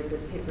review is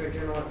this paper in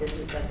Journal of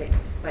Business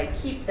Ethics by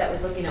Keep that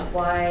was looking at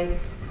why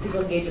people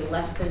engage in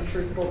less than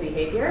truthful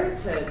behavior,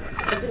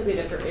 specifically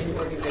in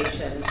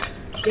organizations.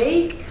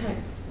 They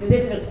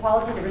did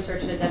qualitative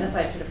research and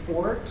identified sort of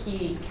 4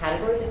 key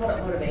categories. They called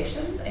it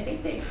motivations. I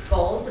think they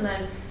goals, and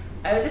then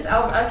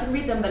I can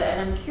read them, and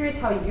I'm curious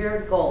how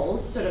your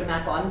goals sort of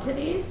map onto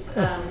these.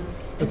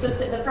 And so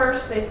the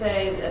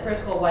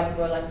first goal why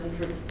people are less than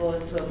truthful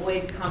is to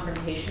avoid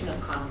confrontation of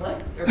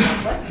conflict.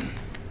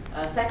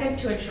 Second,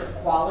 to ensure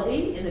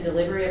quality in the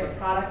delivery of a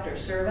product or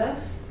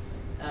service,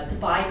 to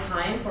buy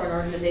time for an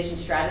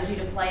organization's strategy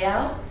to play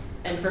out,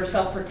 and for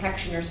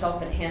self-protection or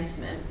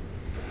self-enhancement.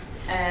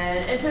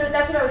 And so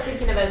that's what I was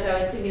thinking of as I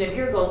was thinking of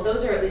your goals.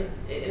 Those are at least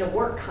in a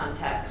work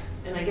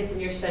context. And I guess in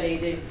your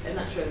study, I'm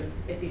not sure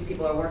if these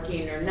people are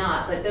working or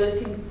not, but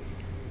those seem,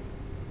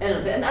 I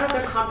don't know if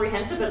they're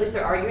comprehensive, but at least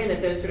they're arguing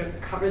that those sort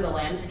of cover the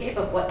landscape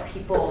of why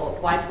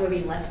people are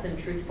being less than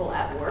truthful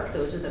at work.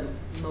 Those are the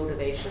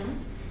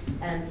motivations.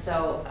 And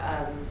so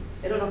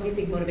I don't know if you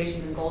think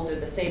motivations and goals are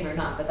the same or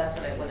not, but that's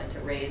what I wanted to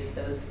raise,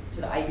 those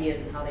sort of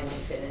ideas and how they might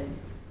fit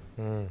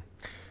in.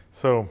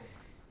 So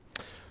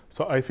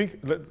I think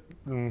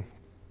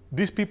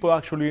these people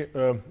actually,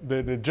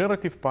 the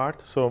generative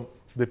part, so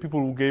the people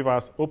who gave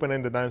us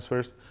open-ended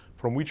answers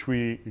from which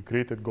we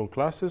created goal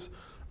classes,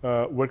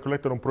 were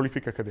collected on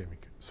prolific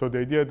academic. So the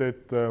idea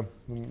that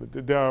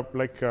they are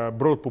like a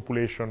broad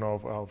population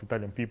of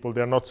Italian people.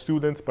 They are not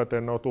students, but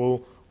they're not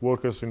all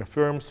workers in a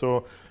firm.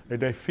 So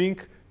and I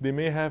think they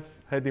may have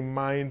had in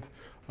mind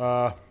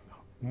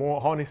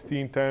more honesty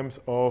in terms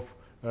of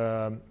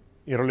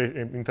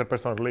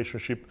interpersonal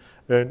relationship,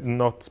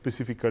 not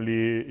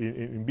specifically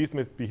in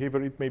business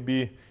behavior. It may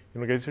be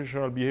in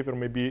organizational behavior,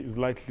 may be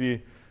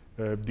slightly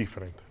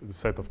different, the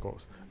set of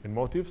goals and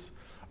motives.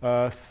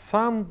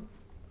 Some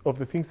of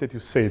the things that you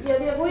said. Yeah,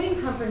 the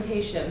avoiding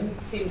confrontation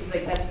seems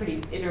like that's pretty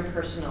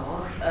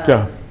interpersonal.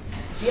 Yeah.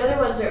 The other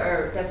ones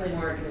are definitely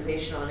more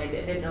organizational, and I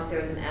didn't know if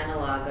there was an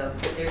analog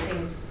of, but there are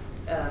things,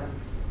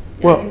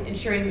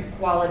 ensuring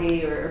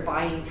quality or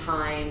buying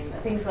time,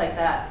 things like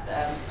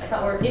that. I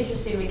thought were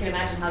interesting. We can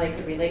imagine how they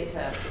could relate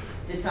to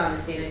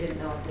dishonesty, and I didn't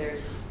know if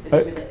there's a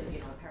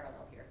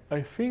parallel here.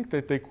 I think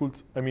that they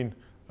could,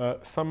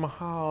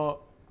 somehow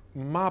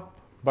map,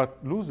 but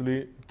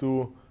loosely,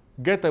 to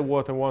get at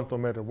what I want no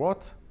matter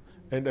what,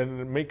 and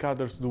then make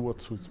others do what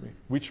suits me,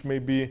 which may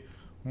be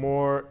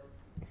more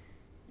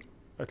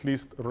at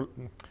least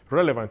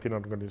relevant in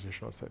an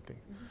organizational setting.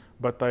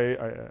 But I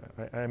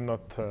am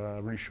not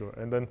really sure.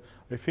 And then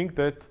I think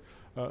that,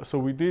 so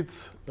we did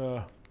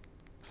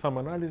some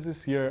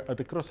analysis here at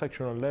the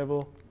cross-sectional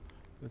level.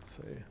 Let's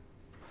say,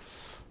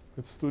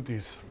 let's do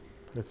this.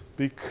 Let's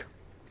pick,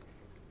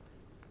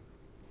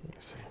 let me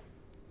see.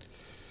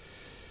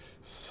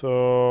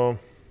 So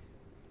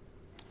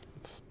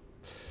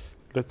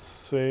let's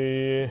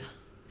say,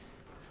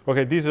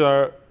 okay, these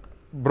are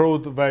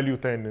broad value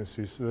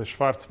tendencies, the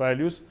Schwarz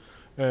values.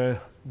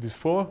 These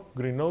 4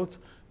 green nodes,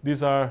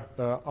 these are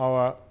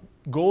our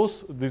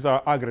goals. These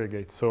are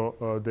aggregates,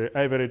 so the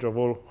average of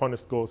all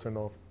honest goals and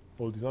of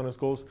all dishonest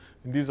goals.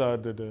 And these are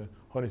the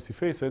honesty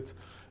facets.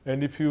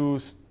 And if you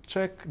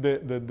check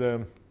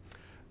the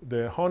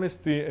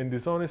honesty and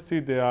dishonesty,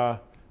 they are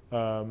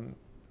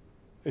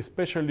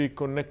especially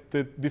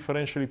connected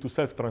differentially to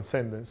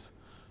self-transcendence.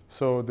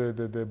 So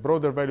the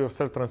broader value of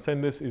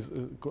self-transcendence is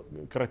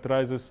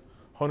characterizes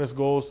honest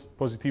goals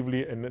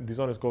positively and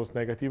dishonest goals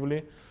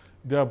negatively.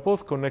 They are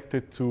both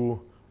connected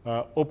to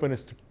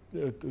openness to,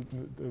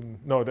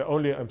 no,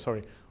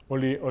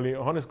 only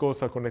honest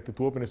goals are connected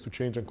to openness to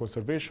change and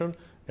conservation,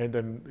 and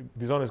then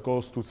dishonest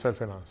goals to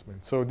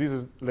self-enhancement. So this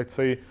is, let's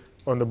say,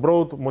 on the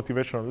broad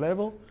motivational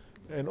level.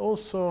 And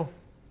also,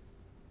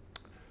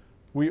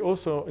 we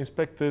also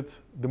inspected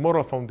the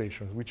moral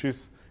foundations, which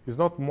is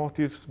not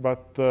motives,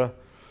 but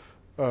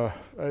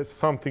has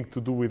something to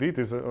do with it.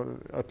 Is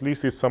at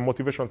least is some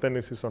motivational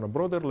tendencies on a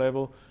broader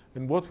level.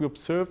 And what we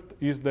observed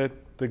is that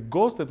the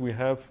goals that we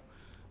have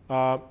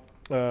are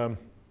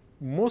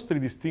mostly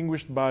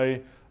distinguished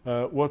by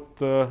what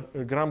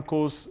Graham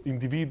calls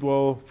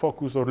individual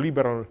focus or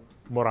liberal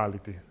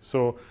morality.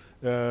 So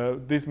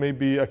this may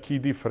be a key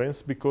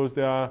difference because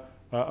they are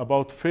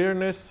about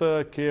fairness,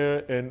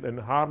 care, and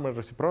harm and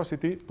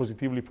reciprocity,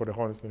 positively for the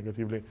honest,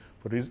 negatively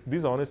for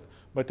dishonest,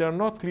 but they are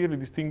not clearly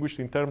distinguished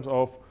in terms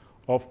of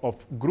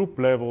group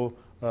level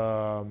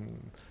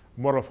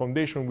moral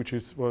foundation, which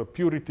is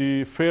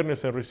purity,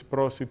 fairness and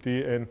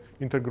reciprocity, and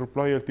intergroup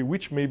loyalty,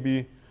 which may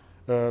be,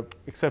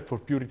 except for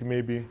purity,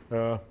 may be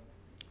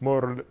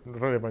more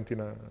relevant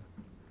in an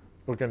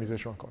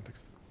organizational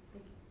context.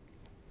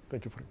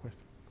 Thank you for the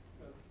question.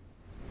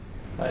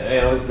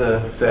 I was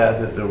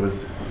sad that there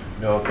was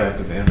no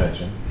effective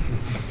intervention.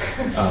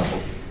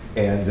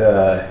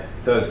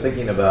 So I was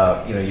thinking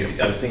about,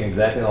 I was thinking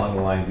exactly along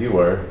the lines you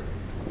were,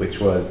 which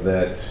was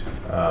that,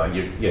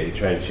 you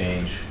try to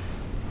change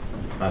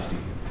honesty,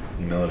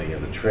 humility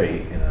as a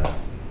trait in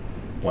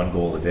one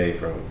goal a day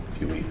for a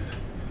few weeks.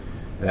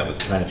 And that was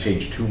trying to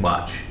change too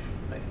much.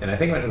 And I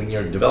think when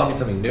you're developing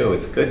something new,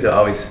 it's good to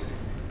always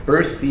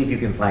first see if you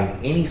can find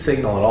any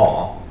signal at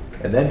all,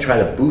 and then try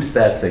to boost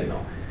that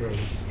signal.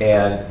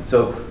 And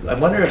so I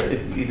wonder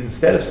if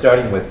instead of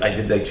starting with,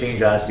 did they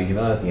change honesty,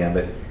 humility at the end,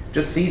 but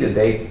just see,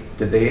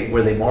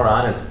 were they more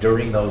honest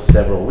during those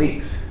several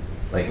weeks?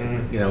 Like,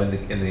 in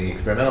the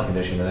experimental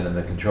condition and then in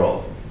the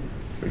controls,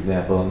 for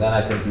example. And then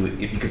I think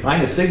if you could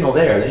find a signal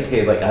there, then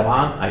okay,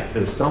 like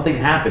there's something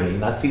happening.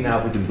 Let's see now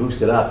if we can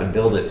boost it up and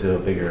build it to a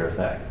bigger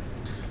effect.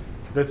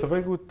 That's a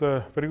very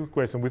good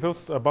question. We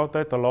thought about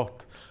that a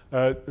lot.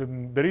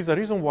 There is a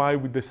reason why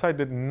we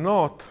decided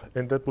not,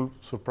 and that will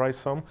surprise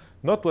some,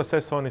 not to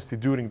assess honesty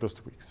during those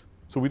 2 weeks.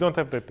 So we don't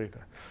have that data.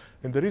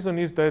 And the reason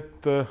is that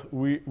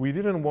we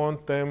didn't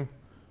want them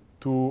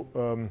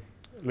to,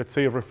 let's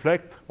say,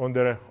 reflect on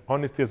their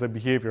honesty as a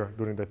behavior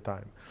during that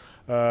time.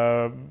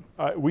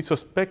 We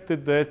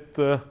suspected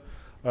that,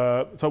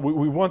 so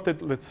we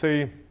wanted, let's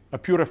say, a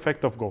pure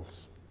effect of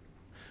goals.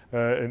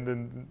 And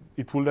then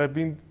it would have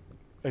been,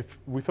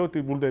 we thought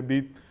it would have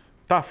been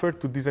tougher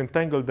to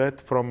disentangle that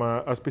from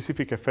a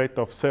specific effect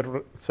of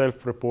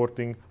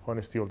self-reporting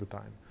honesty all the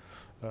time.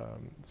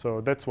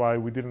 So that's why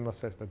we didn't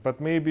assess that.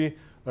 But maybe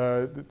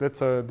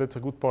that's a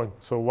good point.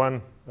 So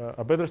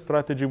a better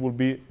strategy will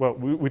be, well,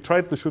 we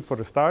tried to shoot for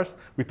the stars.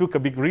 We took a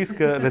big risk,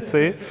 let's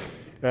say.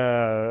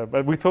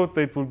 But we thought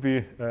that it would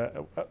be,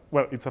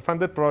 well, it's a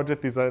funded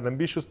project. It's an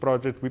ambitious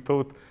project. We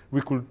thought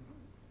we could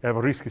have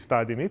a risky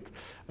study in it.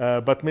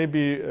 But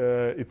maybe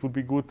it would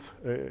be good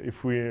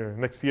if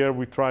next year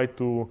we try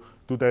to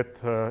do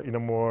that in a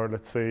more,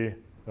 let's say,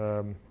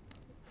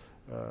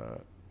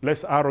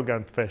 less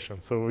arrogant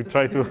fashion. So we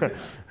try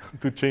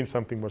to change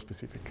something more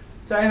specific.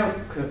 So I have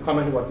a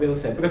comment on what Will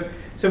said.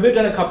 So we've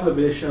done a couple of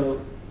additional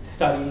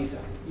studies,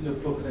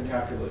 focus on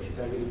character virtues.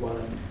 I really want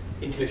on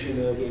intellectual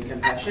humility and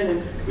compassion.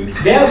 And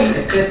there we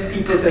assess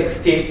people's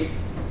state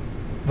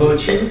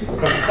virtues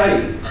across the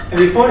study. And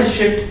we found a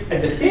shift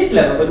at the state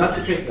level, but not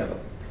the trait level.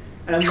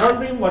 And I'm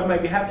wondering what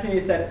might be happening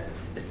is that,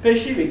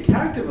 especially with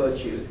character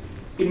virtues,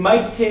 it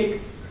might take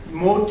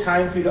more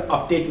time for you to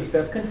update your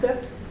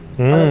self-concept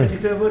on a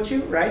particular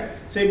virtue, right?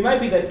 So it might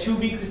be that 2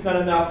 weeks is not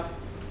enough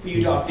for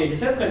you to update your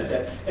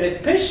self-concept, and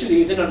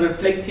especially if they're not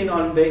reflecting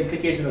on the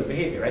implications of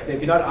behavior, right? So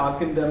if you're not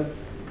asking them,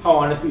 how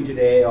honest were you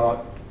today,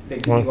 or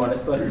like, being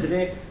honest person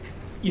today,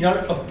 you're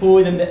not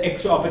affording them the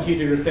extra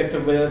opportunity to reflect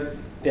on whether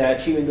they're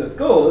achieving those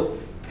goals,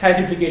 has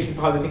implications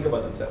for how they think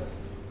about themselves.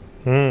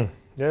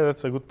 Yeah,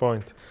 that's a good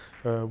point.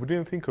 We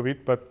didn't think of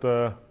it, but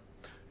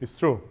it's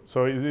true.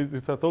 So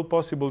it's at all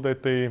possible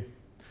that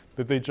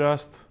they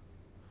just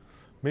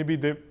maybe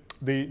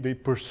they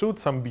pursued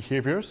some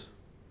behaviors.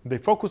 They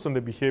focused on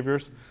the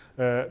behaviors,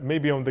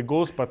 maybe on the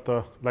goals, but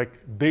like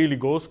daily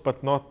goals,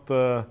 but not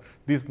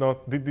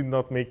they did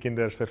not make in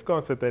their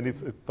self-concept, and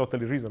it's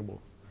totally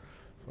reasonable.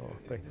 So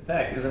thanks. In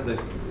fact,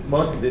 isn't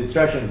most of the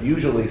instructions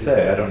usually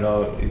say, I don't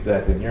know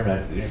exactly in your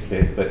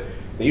case, but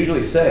they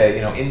usually say,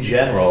 you know, in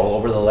general,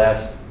 over the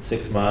last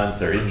 6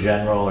 months, or in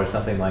general, or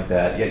something like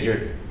that. Yet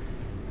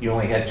you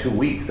only had 2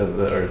 weeks of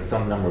or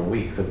some number of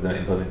weeks of the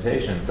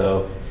implementation.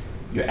 So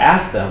you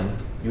ask them,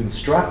 you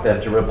instruct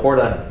them to report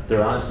on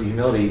their honesty,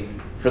 humility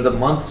for the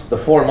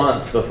 4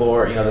 months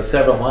before, you know, the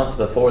several months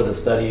before the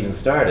study even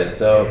started.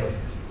 So,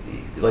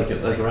 like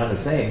Ron is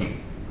saying,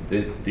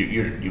 the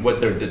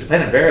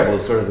dependent variable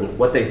is sort of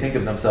what they think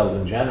of themselves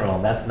in general,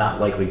 and that's not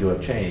likely to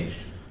have changed.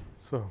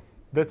 So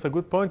that's a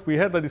good point. We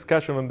had a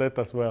discussion on that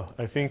as well.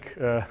 I think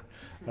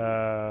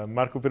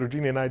Marco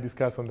Perugini and I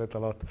discussed on that a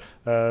lot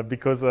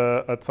because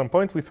at some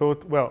point we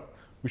thought, well,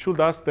 we should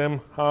ask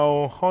them,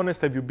 how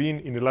honest have you been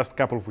in the last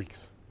couple of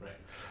weeks?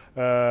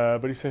 Right.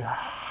 But you say,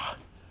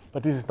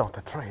 but this is not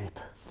a trait.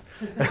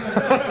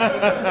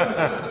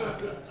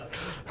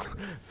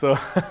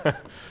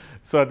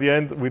 So at the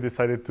end, we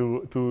decided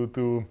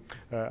to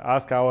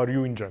ask, how are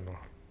you in general?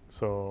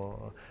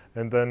 So,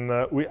 and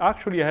then we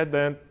actually had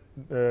that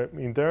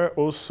in there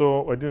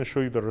also. I didn't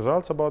show you the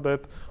results about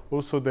that.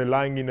 Also the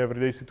lying in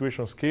everyday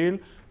situation scale,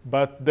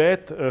 but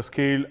that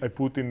scale I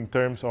put in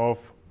terms of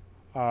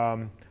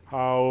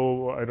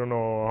how, I don't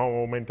know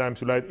how many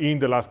times you lied in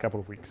the last couple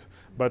of weeks,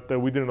 but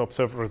we didn't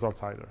observe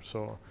results either.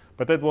 So,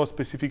 but that was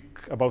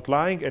specific about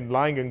lying, and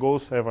lying and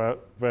goals have a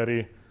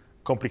very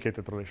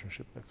complicated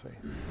relationship, let's say.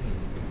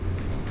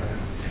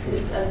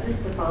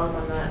 Just to follow up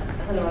on that, I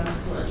thought the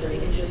last one was really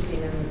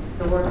interesting, and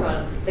the work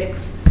on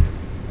fixed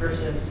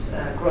versus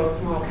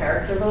growth moral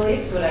character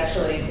beliefs would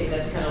actually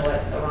suggest kind of what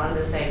Arand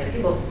is saying, that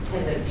people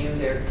tend to view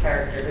their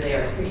character, who they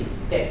are, as pretty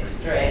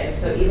fixed, right? And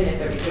so even if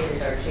their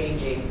behaviors are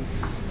changing, I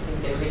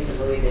think there's reason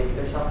to believe that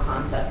their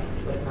self-concept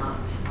would not.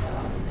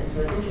 And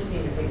so it's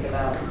interesting to think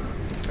about,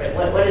 right,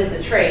 what is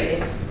the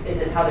trait? Is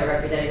it how they're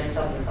representing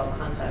themselves in the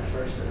self-concept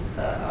versus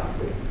the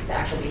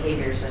actual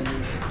behaviors and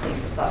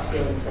things, thoughts,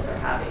 feelings that they're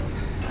having?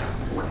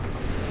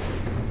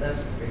 That was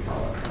just a brief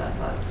follow-up to that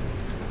thought.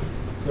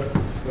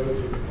 That's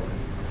a good point.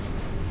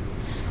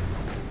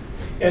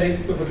 Yeah, I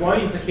think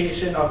one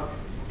implication of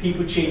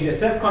people changing their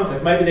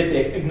self-concept might be that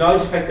they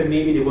acknowledge the fact that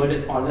maybe they weren't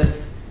as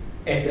honest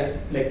as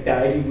the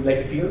ideal would like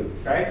to feel,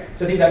 right?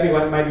 So I think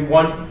that might be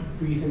one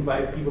reason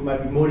why people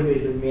might be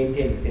motivated to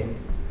maintain the same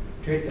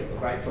trait,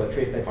 right, for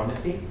traits like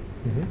honesty.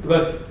 Mm-hmm.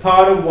 Because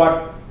part of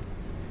what,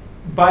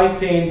 by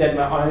saying that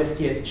my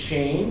honesty has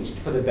changed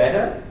for the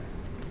better,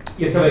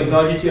 you sort of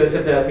acknowledge to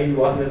yourself that I maybe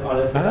wasn't as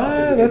honest as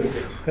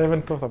I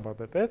haven't thought about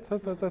that.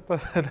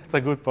 That's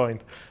a good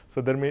point. So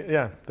there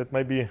that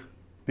might be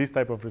this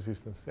type of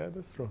resistance. Yeah,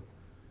 that's true.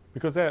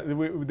 Because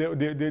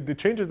the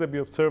changes that we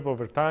observe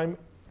over time,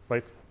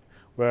 right,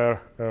 were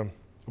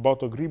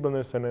about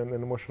agreeableness and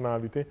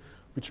emotionality,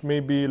 which may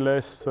be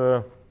less,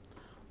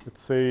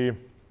 let's say,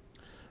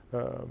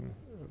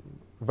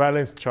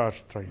 valence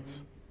charge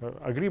traits.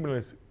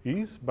 Agreeableness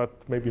is, but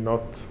maybe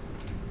not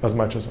as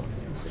much as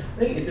honesty. I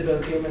think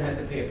Isabel Gilman has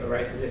a paper,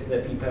 right, suggesting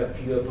that people have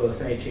fewer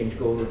personality change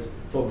goals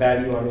for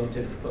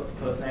value-oriented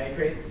personality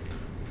traits.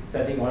 So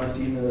I think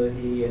honesty,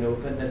 humility, and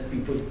openness,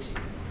 people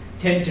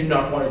tend to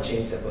not want to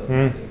change their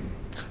personality.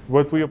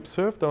 What we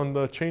observed on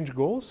the change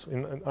goals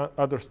in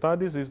other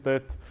studies is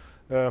that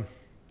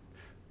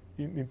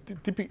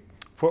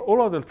for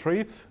all other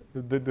traits,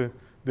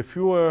 the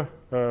fewer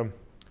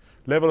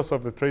levels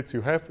of the traits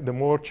you have, the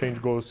more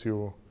change goals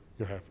you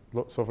have.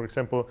 So for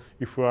example,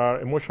 if you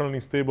are emotionally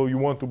stable, you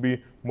want to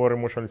be more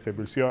emotionally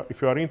stable. So if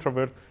you are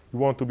introvert, you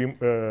want to be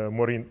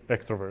more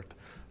extrovert.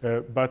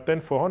 But then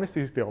for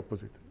honesty, it's the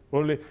opposite.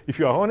 Only if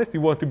you are honest,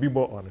 you want to be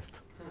more honest.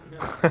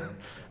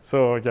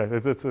 So yeah,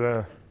 it's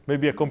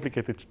maybe a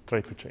complicated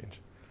trait to change.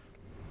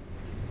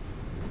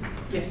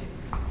 Yes?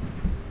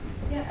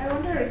 Yeah, I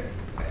wonder,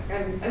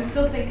 I'm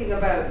still thinking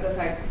about the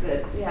fact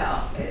that,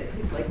 yeah, it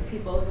seems like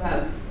people who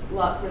have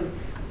lots of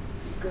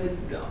good,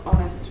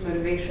 honest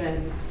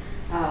motivations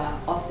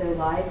also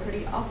lie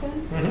pretty often.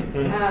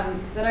 Mm-hmm.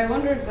 But I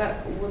wonder if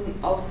that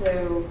wouldn't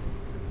also,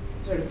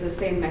 sort of the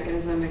same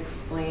mechanism,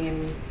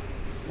 explain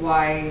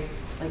why,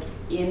 like,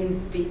 in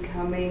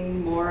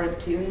becoming more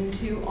attuned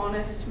to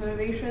honest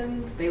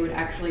motivations, they would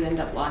actually end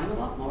up lying a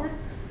lot more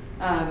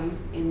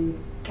in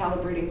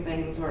calibrating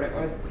things,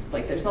 or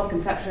like their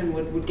self-conception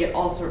would get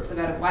all sorts of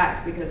out of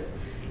whack, because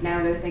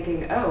now they're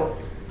thinking, oh,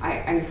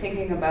 I'm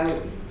thinking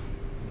about,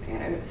 you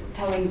know,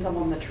 telling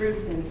someone the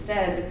truth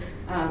instead,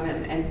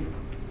 and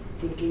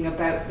thinking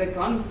about the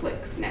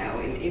conflicts now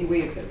in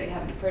ways that they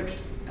haven't approached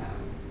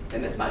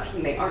them as much,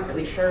 and they aren't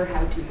really sure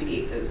how to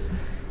mediate those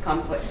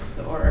conflicts,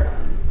 or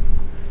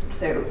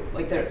so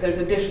like there's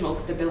additional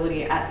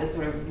stability at this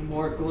sort of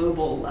more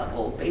global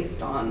level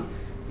based on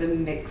the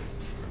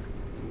mixed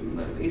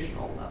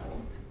motivational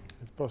level.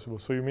 It's possible.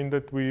 So you mean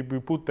that we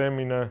put them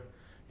in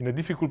a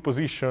difficult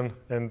position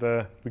and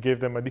we gave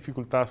them a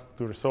difficult task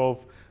to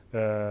resolve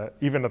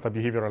even at a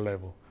behavioral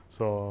level.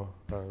 So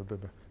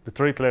the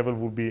trait level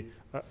will be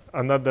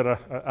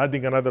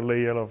adding another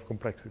layer of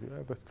complexity.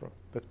 That's true.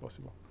 That's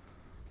possible.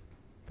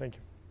 Thank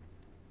you.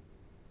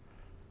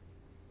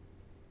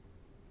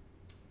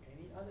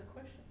 Any other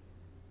questions?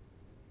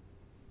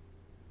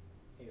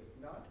 If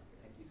not,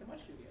 thank you so much,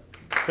 Giulio.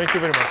 Thank you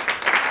very much.